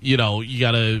 you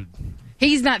got to...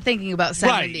 He's not thinking about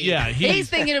 70. Right, yeah. He's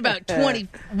thinking about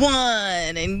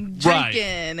 21 and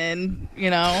drinking and,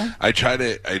 I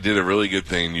did a really good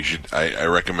thing. I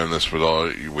recommend this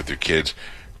with your kids.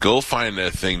 Go find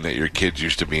that thing that your kids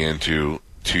used to be into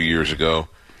 2 years ago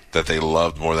that they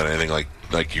loved more than anything,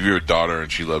 like your daughter and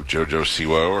she loved JoJo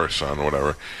Siwa or son or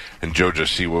whatever, and JoJo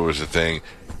Siwa was the thing,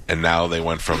 and now they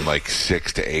went from like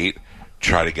 6 to 8.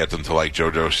 Try to get them to like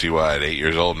JoJo Siwa at 8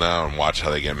 years old now and watch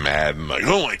how they get mad and like, I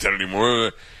don't like that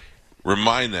anymore.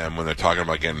 Remind them when they're talking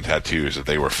about getting tattoos that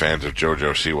they were fans of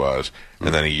JoJo Siwa's,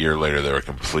 and then a year later they were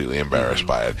completely embarrassed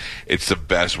by it. It's the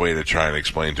best way to try and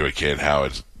explain to a kid how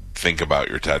it's think about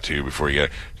your tattoo before you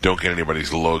don't get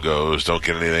anybody's logos, don't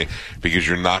get anything, because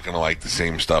you're not going to like the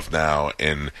same stuff now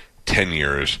in 10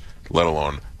 years, let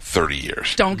alone 30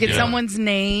 years. Don't get someone's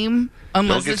name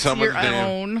unless it's your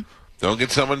own. Don't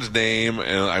get someone's name.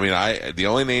 And I mean, the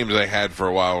only names I had for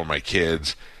a while were my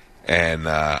kids, and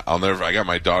I got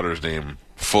my daughter's name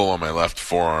full on my left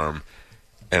forearm,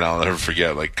 and I'll never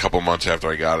forget, like a couple months after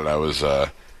I got it, I was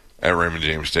at Raymond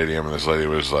James Stadium, and this lady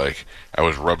was like, I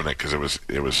was rubbing it because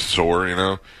it was sore,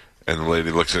 and the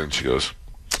lady looks at it and she goes,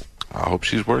 I hope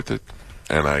she's worth it.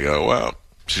 And I go, well,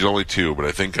 she's only 2, but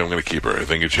I think I'm going to keep her. I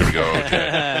think it should go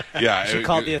okay. Yeah, she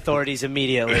called the authorities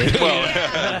immediately.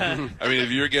 Well, I mean, if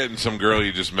you're getting some girl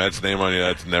you just met's name on you,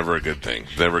 that's never a good thing.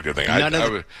 Never a good thing.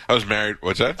 I was married.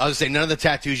 What's that? I was saying, none of the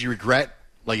tattoos you regret?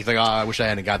 Like, you think, oh, I wish I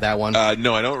hadn't got that one?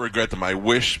 No, I don't regret them. I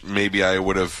wish maybe I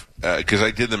would have, because I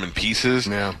did them in pieces.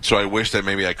 Yeah. So I wish that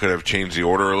maybe I could have changed the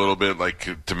order a little bit,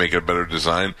 like to make it a better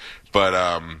design. But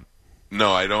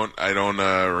no, I don't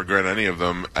regret any of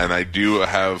them. And I do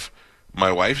have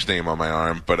my wife's name on my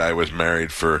arm, but I was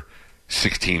married for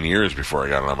 16 years before I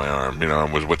got it on my arm.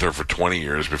 I was with her for 20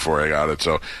 years before I got it.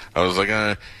 So I was like,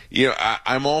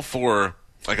 I'm all for,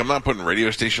 like, I'm not putting radio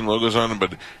station logos on them,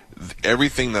 but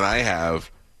everything that I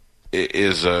have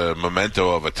is a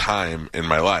memento of a time in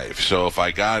my life. So if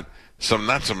I got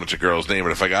not so much a girl's name,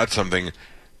 but if I got something,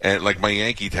 and like my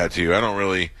Yankee tattoo, I don't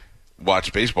really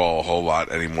watch baseball a whole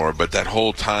lot anymore, but that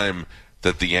whole time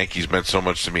that the Yankees meant so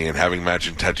much to me, and having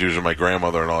matching tattoos of my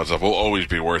grandmother and all that stuff will always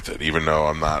be worth it, even though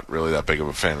I'm not really that big of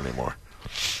a fan anymore.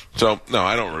 So, no,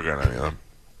 I don't regret any of them.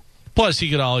 Plus, you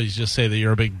could always just say that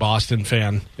you're a big Boston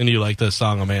fan and you like this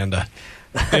song, Amanda.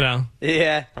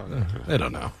 Yeah. I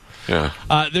don't know. Yeah.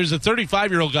 There's a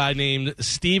 35-year-old guy named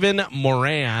Stephen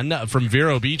Moran from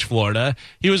Vero Beach, Florida.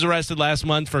 He was arrested last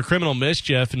month for criminal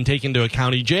mischief and taken to a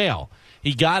county jail.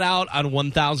 He got out on a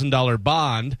 $1,000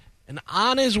 bond, and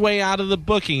on his way out of the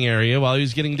booking area while he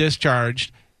was getting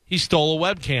discharged, he stole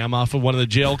a webcam off of one of the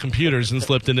jail computers and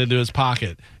slipped it into his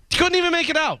pocket. Couldn't even make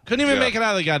it out. Couldn't even make it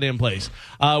out of the goddamn place.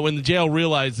 When the jail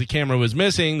realized the camera was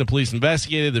missing, the police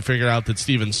investigated. They figured out that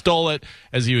Steven stole it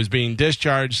as he was being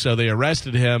discharged, so they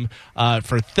arrested him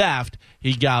for theft.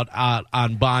 He got out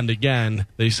on bond again.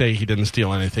 They say he didn't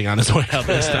steal anything on his way out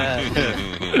this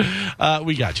time.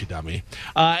 We got you, dummy.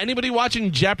 Anybody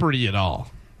watching Jeopardy at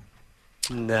all?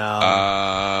 No.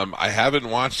 I haven't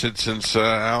watched it since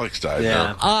Alex died.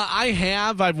 Yeah. No. I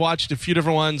have. I've watched a few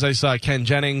different ones. I saw Ken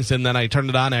Jennings, and then I turned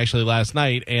it on actually last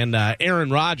night. And Aaron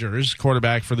Rodgers,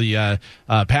 quarterback for the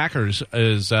Packers,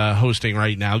 is hosting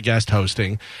right now, guest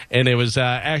hosting. And it was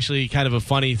actually kind of a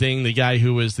funny thing. The guy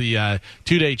who was the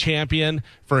two-day champion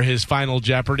for his final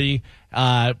Jeopardy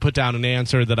put down an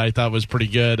answer that I thought was pretty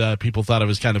good. People thought it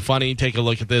was kind of funny. Take a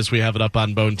look at this. We have it up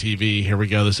on Bone TV. Here we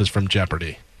go. This is from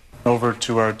Jeopardy. Over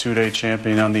to our two-day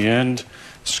champion on the end.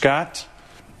 Scott,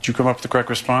 did you come up with the correct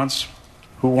response?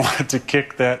 who wanted to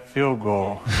kick that field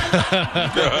goal?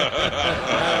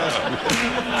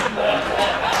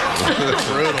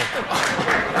 Brutal.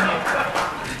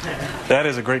 That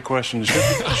is a great question.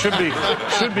 Should be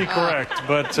correct,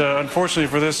 but unfortunately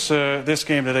for this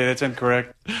game today, that's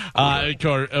incorrect.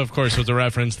 Of course, with a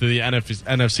reference to the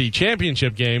NFC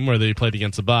Championship game where they played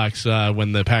against the Bucs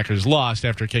when the Packers lost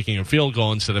after kicking a field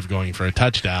goal instead of going for a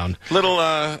touchdown.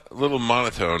 Little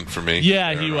monotone for me.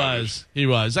 Yeah, he was. He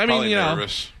was. I mean,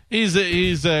 nervous.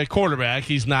 He's a quarterback.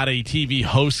 He's not a TV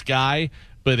host guy,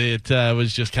 but it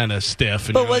was just kind of stiff.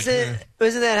 And But wasn't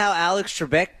that how Alex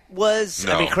Trebek was?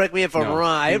 No. I mean, correct me if I'm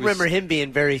wrong. I remember him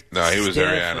being very No, he was stiff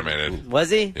very animated. Was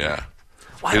he? Yeah.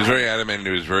 He was very animated.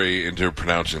 He was very into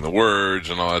pronouncing the words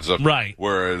and all that stuff. Right.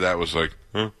 Where that was like,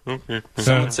 okay.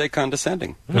 Some would say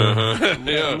condescending.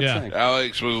 Yeah.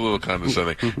 Alex was a little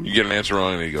condescending. You get an answer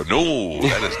wrong, and you go, "No,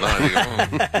 that is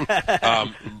not."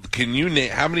 Can you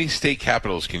name how many state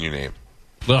capitals can you name?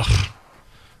 Ugh,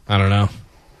 I don't know.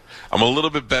 I'm a little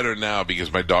bit better now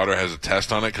because my daughter has a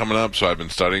test on it coming up, so I've been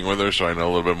studying with her, so I know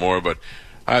a little bit more. But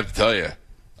I have to tell you,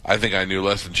 I think I knew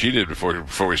less than she did before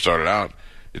we started out.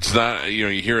 It's not, you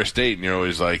hear a state and you're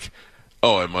always like,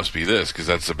 oh, it must be this because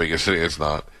that's the biggest city. It's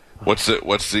not. What's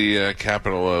the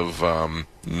capital of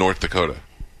North Dakota?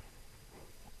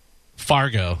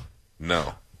 Fargo.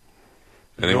 No.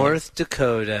 Anyone? North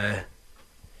Dakota.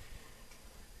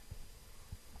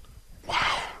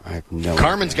 Wow. I have no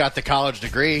Carmen's idea. got the college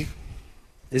degree.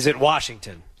 Is it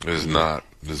Washington? It is not.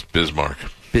 It's Bismarck.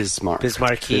 Bismarck.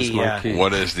 Bismarcky, yeah.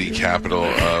 What is the capital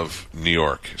of New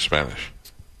York, Spanish?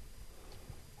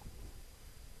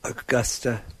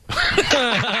 Augusta.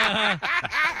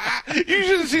 You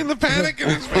should have seen the panic in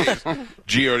his face.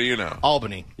 Gio, do you know?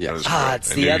 Albany. That is Ah, correct.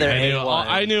 it's the other I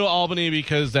A1. knew Albany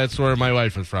because that's where my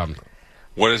wife was from.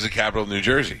 What is the capital of New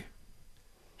Jersey?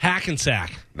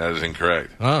 Hackensack. That is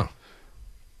incorrect. Oh.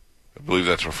 I believe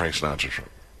that's where Frank Sinatra's from.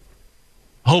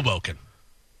 Hoboken.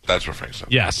 That's where Frank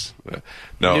Sinatra. Yes.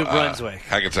 No. New Brunswick.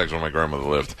 Hackensack's where my grandmother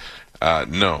lived.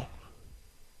 No.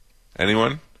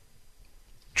 Anyone?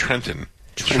 Trenton.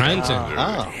 Trenton.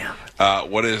 Oh.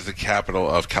 What is the capital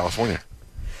of California?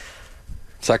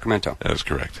 Sacramento. That is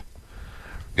correct.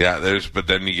 Yeah, but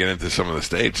then you get into some of the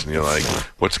states and you're like,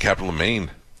 what's the capital of Maine?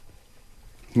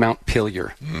 Mount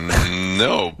Pilier.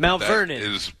 No. Mount that Vernon.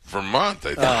 is Vermont,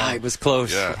 I think. It was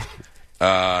close. Yeah.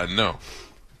 No.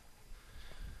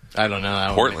 I don't know.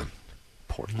 That Portland.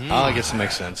 Oh, I guess it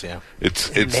makes sense, yeah.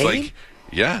 It's Maine? like,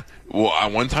 yeah.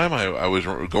 Well, one time I was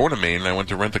going to Maine and I went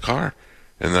to rent a car.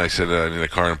 And then I said, I need a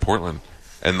car in Portland.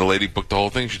 And the lady booked the whole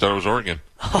thing. She thought it was Oregon.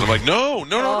 And I'm like,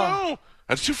 no.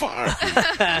 That's too far.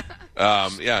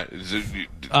 Yeah.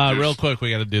 Real quick,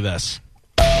 we got to do this.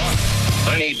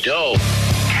 I need dough.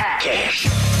 Cash.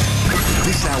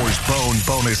 This hour's phone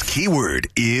bonus keyword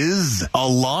is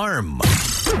alarm.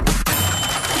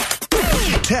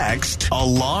 Text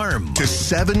alarm to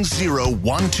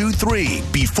 70123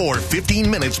 before 15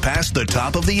 minutes past the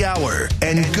top of the hour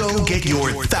and go get your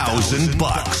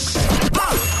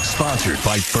 $1,000. Sponsored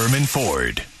by Furman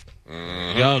Ford.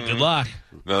 Yo, good luck.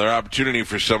 Another opportunity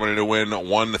for somebody to win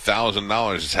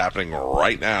 $1,000 is happening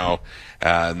right now.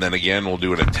 And then again, we'll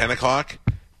do it at 10 o'clock.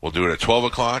 We'll do it at 12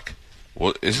 o'clock.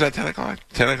 Well, is it at 10 o'clock?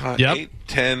 10 o'clock? Yep. 8,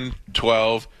 10,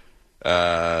 12, 2,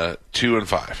 and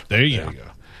 5. There you go.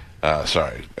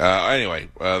 Sorry. Anyway,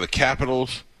 the capital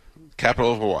of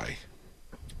Hawaii.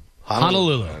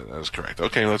 Honolulu. That is correct.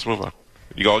 Okay, let's move on.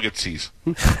 You all get C's.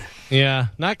 Yeah,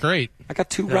 not great. I got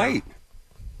two right.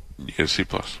 You get a C+.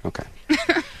 Okay.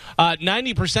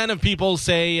 90% of people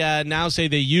now say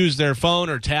they use their phone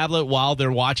or tablet while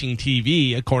they're watching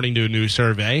TV, according to a new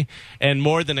survey. And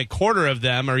more than a quarter of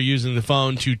them are using the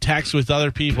phone to text with other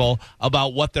people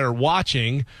about what they're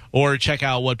watching or check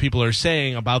out what people are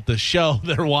saying about the show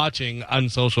they're watching on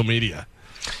social media.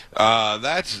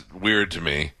 That's weird to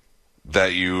me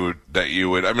that you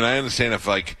would. I mean, I understand if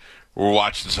like we're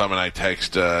watching something and I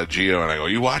text Gio and I go,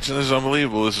 "You watching this? Is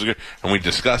unbelievable. This is good," and we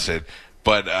discuss it.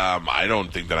 But I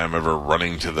don't think that I'm ever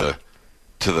running to the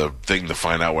thing to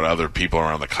find out what other people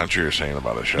around the country are saying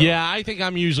about a show. Yeah, I think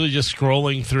I'm usually just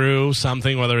scrolling through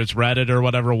something, whether it's Reddit or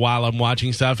whatever, while I'm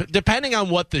watching stuff. Depending on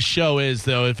what the show is,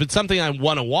 though. If it's something I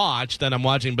want to watch, then I'm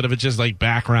watching. But if it's just like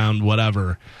background,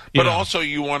 whatever. But also,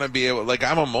 you want to be able, like,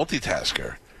 I'm a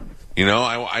multitasker. You know,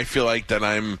 I feel like that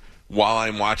while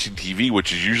I'm watching TV,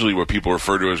 which is usually what people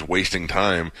refer to as wasting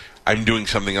time, I'm doing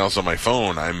something else on my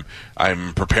phone.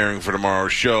 I'm preparing for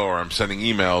tomorrow's show, or I'm sending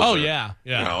emails. Oh, or, yeah.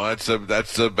 You know, that's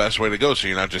the best way to go. So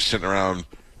you're not just sitting around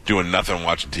doing nothing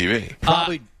watching TV.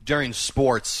 Probably during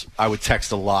sports, I would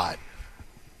text a lot.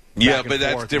 Yeah, back and but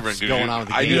that's forth different, what's dude. going on with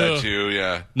the I game. do that too,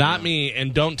 yeah. Not me,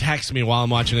 and don't text me while I'm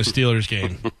watching a Steelers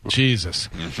game. Jesus.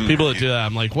 People that do that,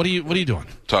 I'm like, what are you doing?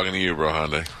 Talking to you, Bro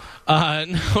Hyundai.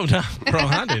 No, Bro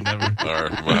Hyundai never. Or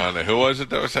Bro Hyundai. Who was it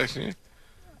that was texting you?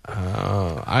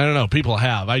 I don't know. People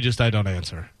have. I don't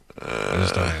answer.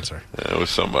 It was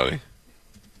somebody.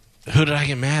 Who did I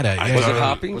get mad at? Was it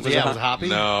Hoppy? Was it Hoppy?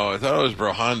 No, I thought it was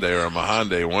Bro Hyundai or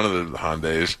Mahande, one of the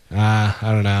Hyundais. I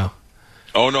don't know.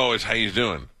 Oh, no, it's how he's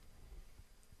doing.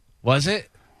 Was it?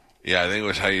 Yeah, I think it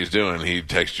was how he's doing. He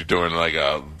texted you during, like,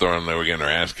 throwing they were getting their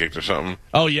ass kicked or something.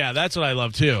 Oh, yeah, that's what I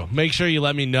love, too. Make sure you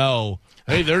let me know.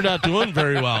 Hey, they're not doing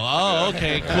very well. Oh,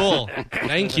 okay, cool.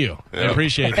 Thank you. I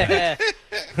appreciate that.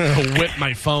 Whip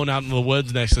my phone out in the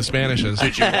woods next to Spanishes.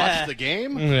 Did you watch the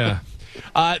game? Yeah.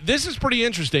 This is pretty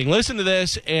interesting. Listen to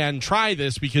this and try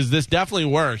this because this definitely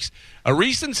works. A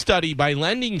recent study by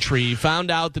Lending Tree found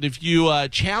out that if you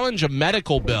challenge a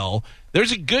medical bill,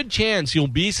 there's a good chance you'll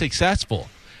be successful.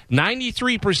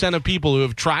 93% of people who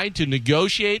have tried to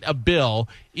negotiate a bill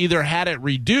either had it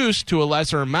reduced to a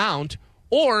lesser amount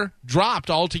or dropped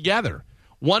altogether.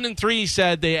 1 in 3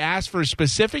 said they asked for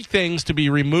specific things to be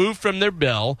removed from their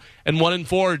bill, and 1 in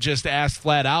 4 just asked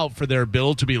flat out for their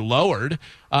bill to be lowered.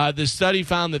 The study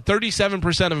found that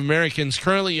 37% of Americans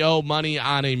currently owe money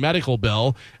on a medical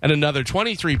bill, and another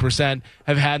 23%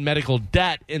 have had medical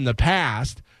debt in the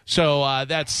past. So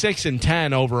that's 6 in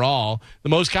 10 overall. The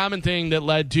most common thing that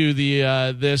led to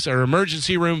this are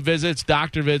emergency room visits,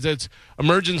 doctor visits,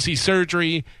 emergency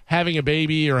surgery, having a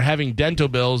baby, or having dental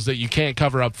bills that you can't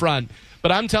cover up front.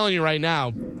 But I'm telling you right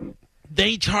now,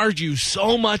 they charge you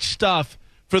so much stuff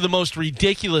for the most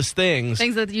ridiculous things.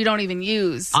 Things that you don't even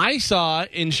use. I saw,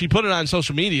 and she put it on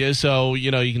social media, so you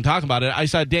can talk about it. I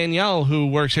saw Danielle, who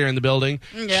works here in the building.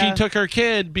 Yeah. She took her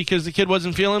kid because the kid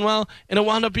wasn't feeling well, and it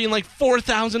wound up being like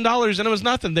 $4,000, and it was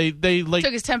nothing. They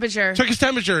Took his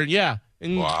temperature. Yeah.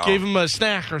 And Wow. gave him a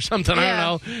snack or something, I don't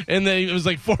know. And it was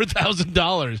like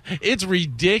 $4,000. It's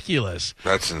ridiculous.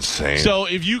 That's insane. So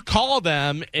if you call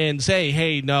them and say,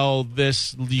 hey, no,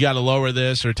 this you got to lower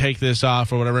this or take this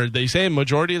off or whatever, they say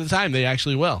majority of the time they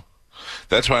actually will.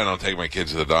 That's why I don't take my kids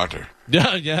to the doctor.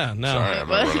 Yeah, no. Sorry,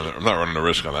 I'm not running the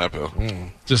risk on that bill.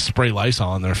 Just spray Lysol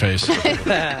on their face. So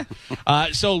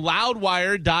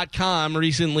Loudwire.com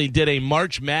recently did a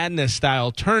March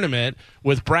Madness-style tournament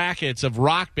with brackets of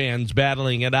rock bands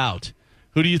battling it out.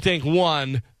 Who do you think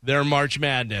won their March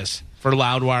Madness for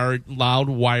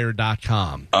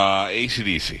Loudwire.com?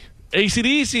 AC/DC.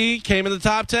 AC/DC came in the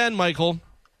top 10, Michael.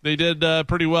 They did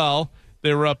pretty well.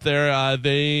 They were up there.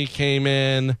 They came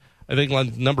in, I think,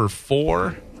 like number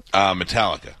 4.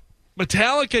 Metallica.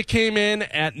 Metallica came in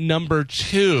at number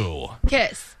 2.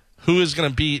 Kiss. Who is going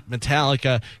to beat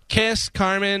Metallica? Kiss,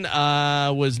 Carmen,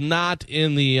 was not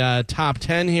in the top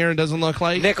 10 here, it doesn't look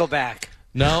like. Nickelback.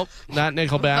 Nope, not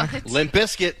Nickelback. What? Limp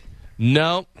Bizkit.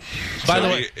 Nope. By So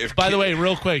the way,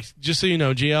 real quick, just so you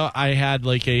know, Gio, I had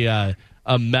like a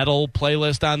metal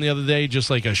playlist on the other day, just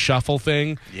like a shuffle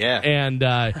thing. Yeah. And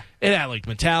it had like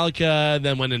Metallica,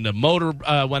 then went into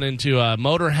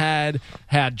Motorhead,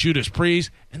 had Judas Priest,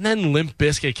 and then Limp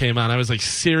Bizkit came on. I was like,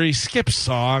 Siri, skip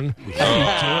song. What are you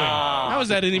doing? How is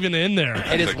that even in there?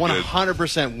 It is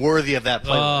 100% worthy of that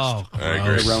playlist. Oh, I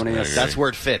agree. Erroneous. That's where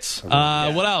it fits.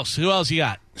 what else? Who else you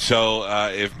got? So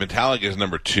if Metallica is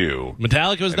number 2,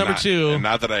 Metallica was number 2. And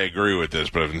not that I agree with this,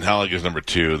 but if Metallica is number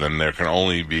 2, then there can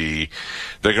only be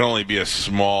a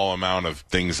small amount of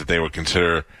things that they would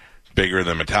consider bigger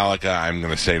than Metallica. I'm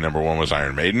going to say number 1 was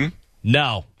Iron Maiden.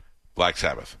 No. Black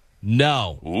Sabbath.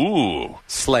 No. Ooh.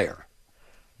 Slayer.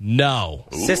 No.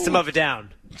 System of a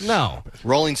Down. No.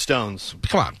 Rolling Stones.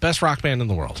 Come on. Best rock band in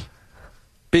the world.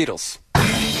 Beatles.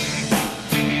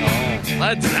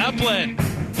 Led Zeppelin.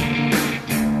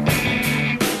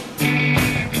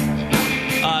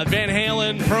 Van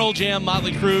Halen, Pearl Jam,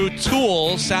 Motley Crue,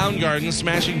 Tool, Soundgarden,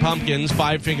 Smashing Pumpkins,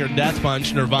 Five Finger Death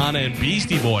Punch, Nirvana, and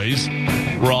Beastie Boys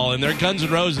were all in there. Guns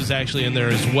N' Roses actually in there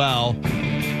as well.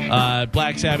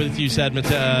 Black Sabbath, you said,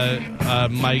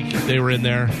 Mike, they were in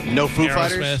there. No Foo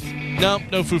Aerosmith.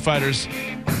 Fighters? No Foo Fighters.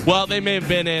 Well, they may have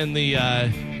been in the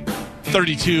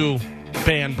 32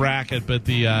 band bracket, but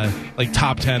the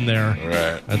top 10 there.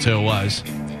 Right. That's who it was.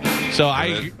 So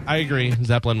I agree.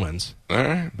 Zeppelin wins. All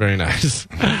right. Very nice.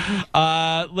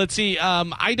 Let's see.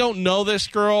 I don't know this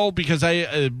girl because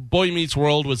Boy Meets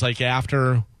World was like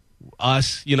after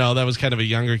us. That was kind of a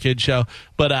younger kid show.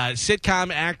 But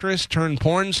sitcom actress turned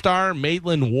porn star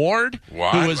Maitland Ward,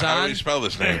 What? who was How on do you spell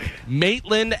this name?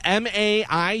 Maitland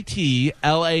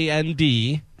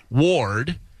Maitland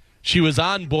Ward. She was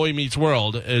on Boy Meets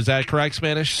World. Is that correct,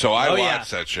 Spanish? So I Oh, yeah.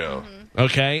 watched that show.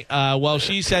 Okay. Well,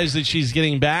 she says that she's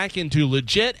getting back into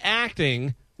legit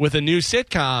acting with a new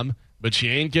sitcom, but she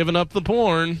ain't giving up the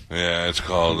porn. Yeah, it's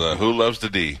called Who Loves the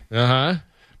D? Uh-huh.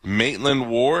 Maitland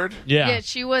Ward? Yeah.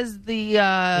 she was the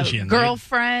she a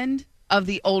girlfriend of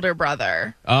the older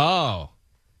brother. Oh.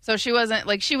 So she wasn't,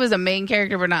 like, she was a main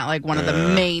character, but not, like, one of the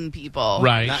main people.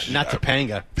 Right. Not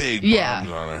Topanga. Big Yeah.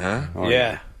 bombs on her, huh?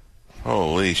 Yeah.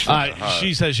 Holy shit.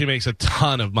 She says she makes a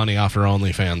ton of money off her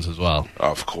OnlyFans as well.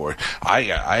 Of course. I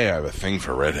have a thing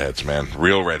for redheads, man.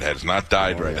 Real redheads, not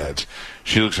dyed redheads.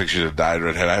 She looks like she's a dyed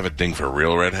redhead. I have a thing for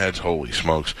real redheads. Holy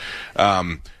smokes.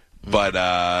 But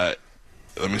let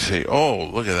me see. Oh,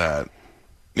 look at that.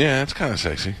 Yeah, it's kind of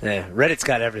sexy. Yeah, Reddit's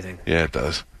got everything. Yeah, it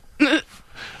does.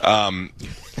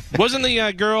 Wasn't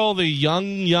the girl the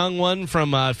young one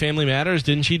from Family Matters?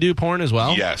 Didn't she do porn as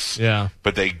well? Yes. Yeah.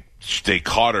 But they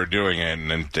caught her doing it,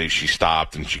 and then she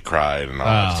stopped and she cried and all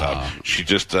that stuff. She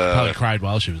just probably cried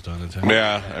while she was doing it too.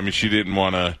 Yeah, I mean, she didn't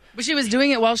want to. But she was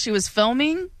doing it while she was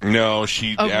filming? No,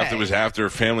 she Okay. after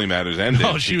Family Matters ended.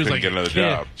 No, she was couldn't like get a another kid.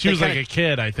 job. She was like a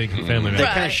kid, I think, in Family They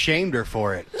Matters. kind of shamed her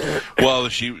for it. Well, they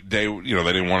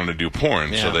didn't want her to do porn,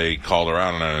 so Yeah. they called her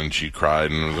out on it, and she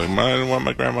cried and was like, "I didn't want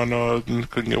my grandma to know I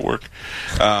couldn't get work."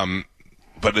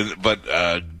 But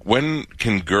when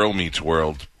can Girl Meets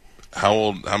World?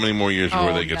 How many more years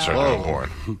before they get started on porn?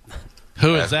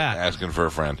 Who is that? Asking for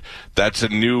a friend. That's a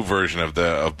new version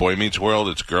of Boy Meets World.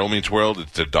 It's Girl Meets World.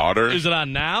 It's the daughter. Is it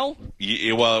on now?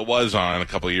 Well, it was on a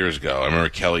couple of years ago. I remember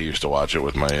Kelly used to watch it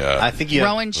with my. I think you.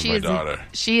 Rowan, with my daughter.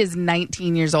 she is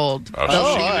 19 years old. Oh, The she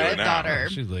can do legitimate it now. daughter.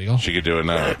 She's legal. She could do it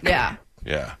now. Yeah.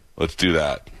 Yeah, let's do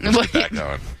that. Let's get that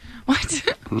going. What?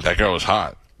 That girl was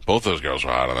hot. Both those girls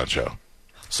were hot on that show.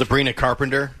 Sabrina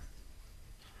Carpenter.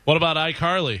 What about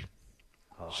iCarly?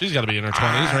 She's got to be in her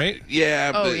 20s, right?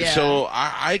 Yeah, Oh, but yeah. so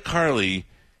iCarly,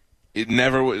 it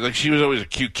never was like, she was always a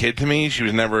cute kid to me. She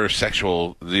was never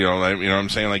sexual. You know what I'm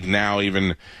saying? Like now,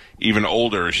 even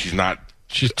older, she's not.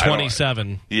 She's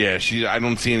 27. Yeah, I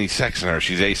don't see any sex in her.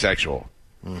 She's asexual.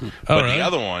 Oh, But really? the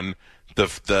other one, the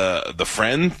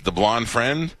friend, the blonde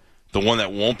friend, the one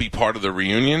that won't be part of the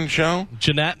reunion show.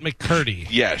 Jeanette McCurdy.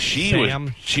 Yeah,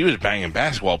 she was banging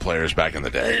basketball players back in the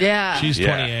day. Yeah. She's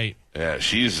 28. Yeah,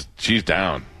 she's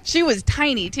down. She was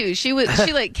tiny too. She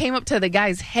like came up to the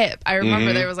guy's hip. I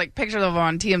remember there was like pictures of her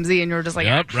on TMZ, and you were just like,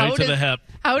 Yep, how right to the hip.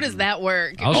 How does that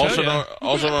work? I'll show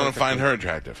Also, you. don't find her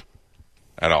attractive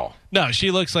at all. No,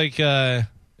 she looks like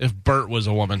if Bert was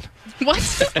a woman. What?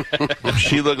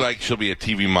 She looked like she'll be a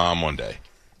TV mom one day.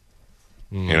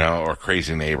 You know, or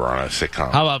crazy neighbor on a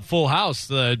sitcom. How about Full House?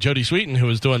 Jodie Sweetin, who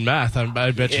was doing meth.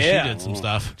 I bet you Yeah. she did some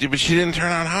stuff. Yeah, but she didn't turn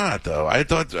out hot though. I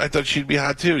thought she'd be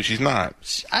hot too. She's not.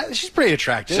 She's pretty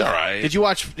attractive. She's all right. Did you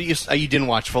watch? You didn't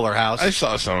watch Fuller House? I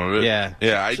saw some of it. Yeah.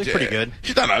 yeah. She's pretty good.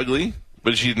 She's not ugly,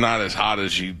 but she's not as hot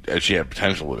as she had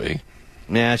potential to be.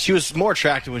 Nah, she was more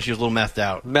attractive when she was a little methed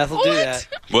out. Meth will do that.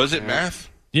 Was it meth?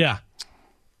 Yeah.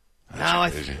 No,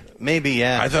 crazy. maybe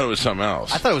yeah. I thought it was something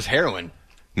else. I thought it was heroin.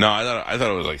 No, I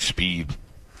thought it was like speed.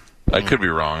 I could be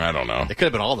wrong. I don't know. It could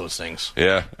have been all those things.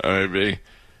 Yeah, maybe.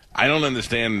 I don't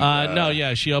understand. No,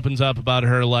 yeah, she opens up about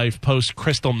her life post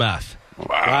crystal meth.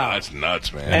 Wow, that's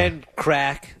nuts, man. And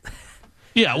crack.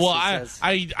 Yeah, well, he I, says.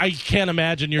 I can't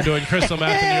imagine you're doing crystal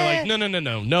meth and you're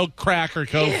like, no crack or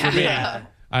coke for me. Yeah.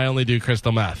 I only do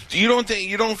crystal meth. You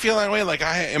don't feel that way? Like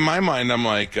in my mind, I'm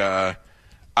like, I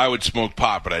would smoke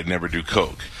pot, but I'd never do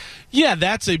coke. Yeah,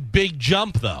 that's a big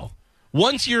jump, though.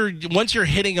 Once you're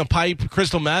hitting a pipe,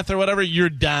 crystal meth or whatever, you're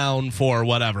down for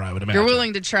whatever, I would imagine. You're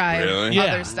willing to try Really?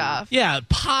 other stuff. Yeah,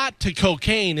 pot to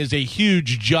cocaine is a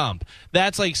huge jump.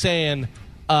 That's like saying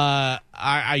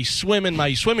I swim in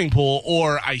my swimming pool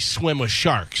or I swim with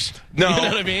sharks. No, You know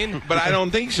what I mean? But I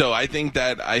don't think so. I think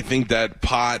that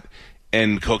pot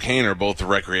and cocaine are both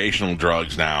recreational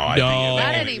drugs now. No. I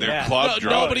Not think anymore. they're club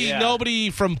drugs. Nobody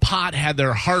from pot had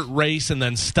their heart race and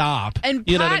then stop. And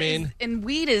you know what I pot mean? and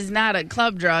weed is not a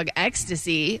club drug.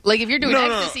 Ecstasy, like if you're doing No,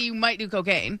 no. ecstasy, you might do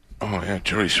cocaine. Oh yeah,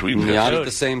 Jodie Sweetin. Not at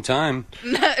the same time.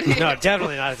 No,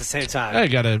 definitely not at the same time. You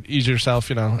got to ease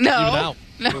yourself, even No, out.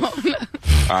 no.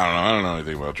 I don't know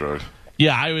anything about drugs.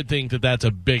 Yeah, I would think that that's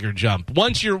a bigger jump.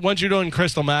 Once you're doing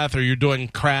crystal meth or you're doing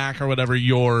crack or whatever,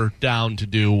 you're down to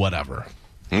do whatever.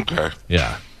 Okay.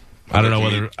 Yeah. I don't know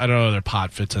whether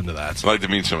pot fits into that. I'd like to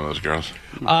meet some of those girls.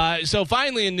 So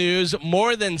finally in news,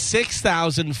 more than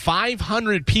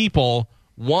 6,500 people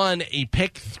won a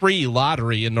Pick 3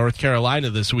 lottery in North Carolina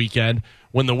this weekend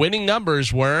when the winning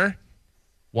numbers were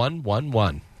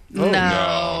 111.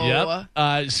 No.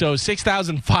 Yep. So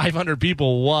 6,500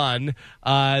 people won.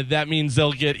 That means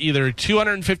they'll get either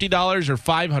 $250 or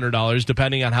 $500,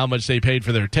 depending on how much they paid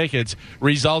for their tickets,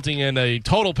 resulting in a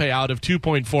total payout of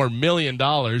 $2.4 million.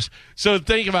 So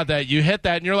think about that. You hit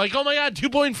that, and you're like, oh, my God,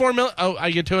 $2.4 million. Oh,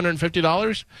 I get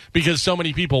 $250 because so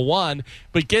many people won.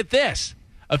 But get this.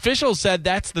 Officials said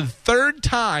that's the third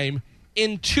time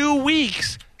in 2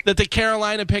 weeks that the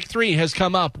Carolina Pick 3 has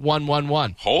come up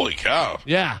 1-1-1. Holy cow.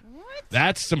 Yeah.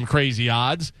 That's some crazy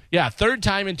odds. Yeah, third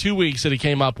time in 2 weeks that it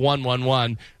came up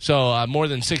 1-1-1. So more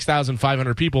than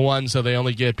 6,500 people won, so they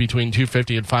only get between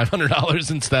 $250 and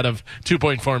 $500 instead of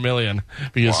 $2.4 million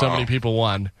because so many people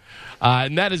won.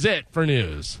 And that is it for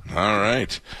news. All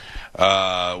right.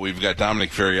 We've got Dominic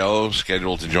Ferriello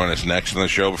scheduled to join us next on the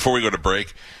show. Before we go to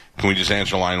break, can we just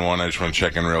answer line one? I just want to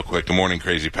check in real quick. Good morning,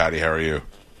 Crazy Patty. How are you?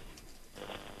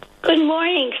 Good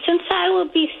morning. Since I will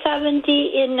be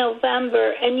 70 in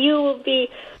November and you will be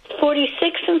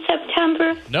 46 in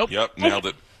September. Nope. Yep, nailed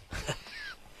it.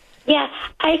 Yeah,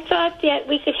 I thought that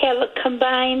we could have a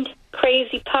combined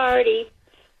crazy party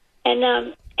and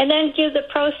then give the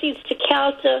proceeds to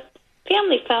Calta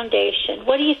Family Foundation.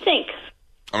 What do you think?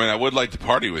 I mean, I would like to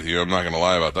party with you. I'm not going to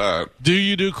lie about that. Do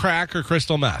you do crack or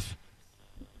crystal meth?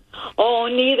 Oh,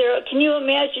 neither. Can you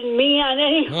imagine me on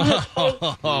any one of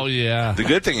those? Oh, yeah. The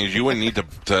good thing is you wouldn't need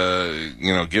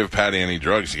to give Patty any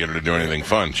drugs to get her to do anything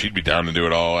fun. She'd be down to do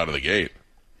it all out of the gate.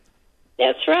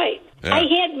 That's right. Yeah. I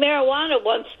had marijuana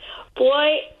once.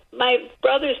 Boy, my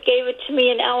brothers gave it to me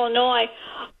in Illinois.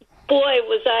 Boy,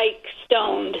 was I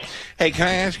stoned. Hey, can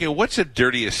I ask you, what's the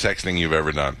dirtiest sex thing you've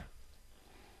ever done?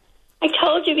 I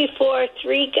told you before,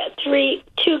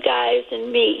 two guys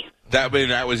and me. That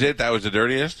was it? That was the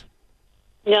dirtiest?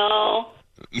 No.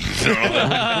 That's what I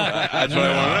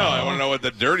want to know. I want to know what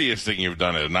the dirtiest thing you've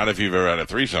done is. Not if you've ever had a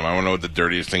threesome. I want to know what the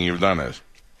dirtiest thing you've done is.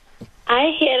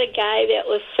 I had a guy that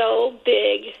was so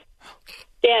big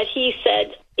that he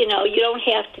said, you don't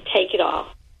have to take it all.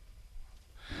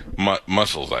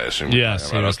 Muscles, I assume.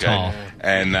 Yes, he was tall.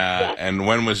 And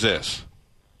when was this?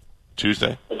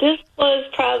 Tuesday? This was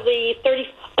probably 30.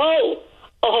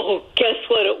 Oh, guess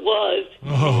what it was?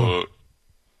 Oh.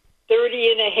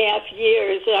 30 and a half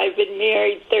years. I've been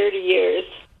married 30 years.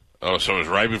 Oh, so it was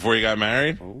right before you got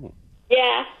married? Ooh.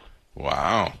 Yeah.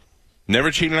 Wow.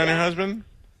 Never cheated on your husband?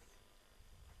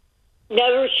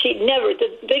 Never.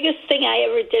 The biggest thing I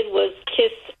ever did was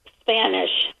kiss Spanish.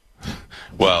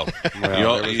 Well,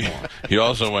 you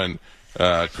also went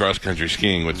cross-country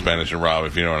skiing with Spanish and Rob,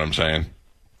 if you know what I'm saying.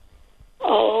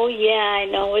 Oh, yeah, I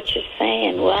know what you're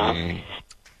saying. Well,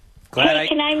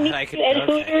 can I meet you at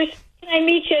Hooters? Can I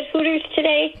meet you at Hooters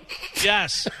today?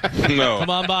 Yes. No. Come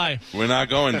on by. We're not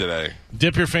going today.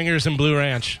 Dip your fingers in Blue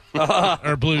Ranch.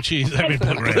 Or blue cheese. I mean,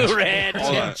 Blue Ranch. Blue Ranch.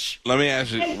 Hold on. Let me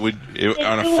ask you,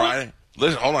 on a Friday...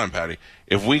 Listen, hold on, Patty.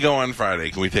 If we go on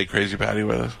Friday, can we take Crazy Patty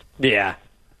with us? Yeah.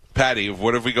 Patty,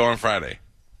 what if we go on Friday?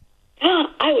 Oh,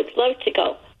 I would love to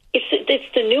go.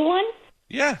 It's the new one?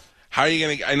 Yeah. How are you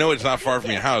going to... I know it's not far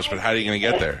from your house, but how are you going to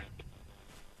get there?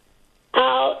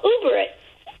 I'll Uber it.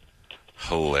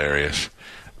 Hilarious.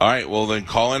 All right, well, then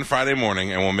call in Friday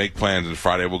morning, and we'll make plans, and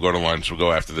Friday we'll go to lunch. We'll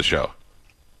go after the show.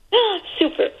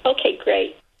 Super. Okay,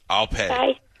 great. I'll pay.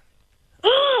 Bye.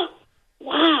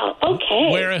 Wow, okay.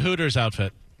 Wear a Hooters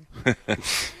outfit.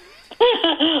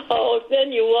 Oh,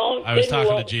 then you won't. I was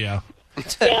talking to Gio.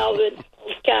 Galvin.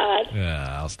 Oh, God.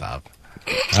 Yeah, I'll stop.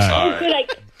 All Good,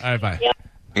 right. All right, bye. Yeah.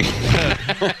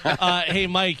 Hey,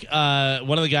 Mike,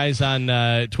 one of the guys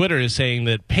on Twitter is saying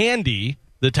that Pandy,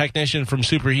 the technician from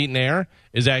Superheat and Air,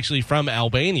 is actually from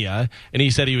Albania, and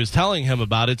he said he was telling him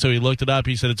about it, so he looked it up.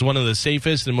 He said it's one of the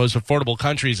safest and most affordable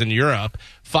countries in Europe.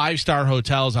 5-star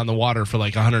hotels on the water for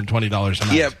like $120 a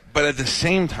night. Yeah, but at the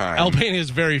same time... Albania is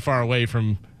very far away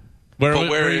from... Where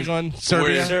are you going?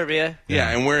 Serbia? Serbia.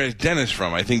 Yeah, and where is Dennis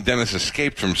from? I think Dennis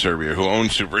escaped from Serbia, who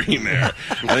owns Superheat and Air.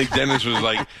 I think Dennis was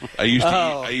like, I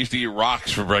used to eat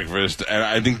rocks for breakfast, and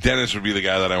I think Dennis would be the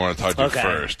guy that I want to talk to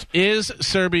first. Is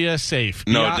Serbia safe?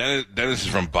 No, Dennis is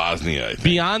from Bosnia, I think.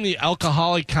 Beyond the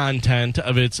alcoholic content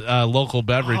of its local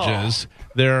beverages,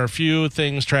 there are a few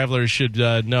things travelers should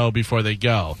know before they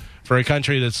go. For a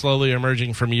country that's slowly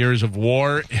emerging from years of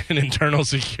war and internal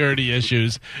security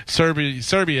issues,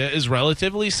 Serbia is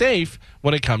relatively safe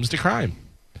when it comes to crime.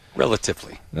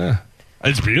 Relatively. Yeah.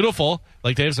 It's beautiful.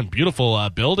 Like, they have some beautiful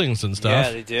buildings and stuff.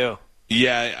 Yeah, they do.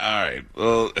 Yeah, all right.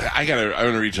 Well, I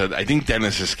want to reach out. I think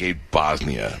Dennis escaped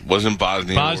Bosnia. Wasn't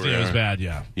Bosnia? Bosnia was bad,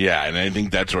 yeah. Yeah, and I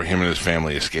think that's where him and his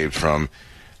family escaped from.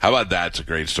 How about that? It's a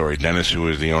great story. Dennis, who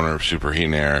was the owner of Superheat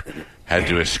and Air, had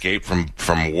to escape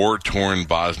from war-torn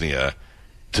Bosnia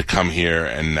to come here,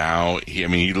 and now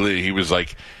he was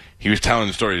like. He was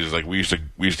telling stories. He's like, we used to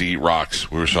eat rocks.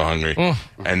 We were so hungry,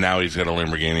 and now he's got a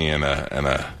Lamborghini and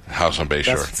a house on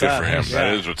Bayshore. Good for him. Yeah.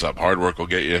 That is what's up. Hard work will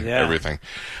get you everything.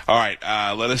 All right,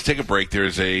 let us take a break.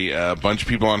 There's a bunch of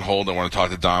people on hold that want to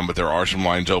talk to Don, but there are some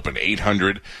lines open.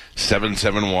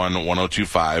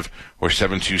 800-771-1025 or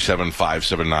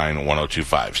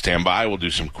 727-579-1025. Stand by. We'll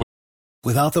do some quick.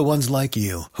 Without the ones like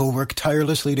you who work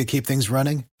tirelessly to keep things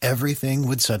running, everything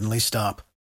would suddenly stop.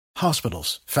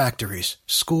 Hospitals, factories,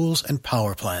 schools, and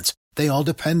power plants, they all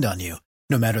depend on you.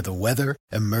 No matter the weather,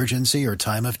 emergency, or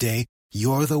time of day,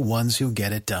 you're the ones who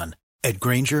get it done. At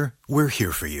Grainger, we're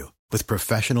here for you with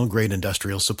professional-grade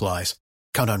industrial supplies.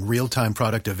 Count on real-time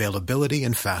product availability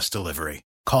and fast delivery.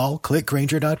 Call, click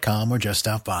Grainger.com, or just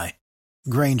stop by.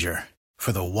 Grainger,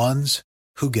 for the ones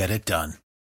who get it done.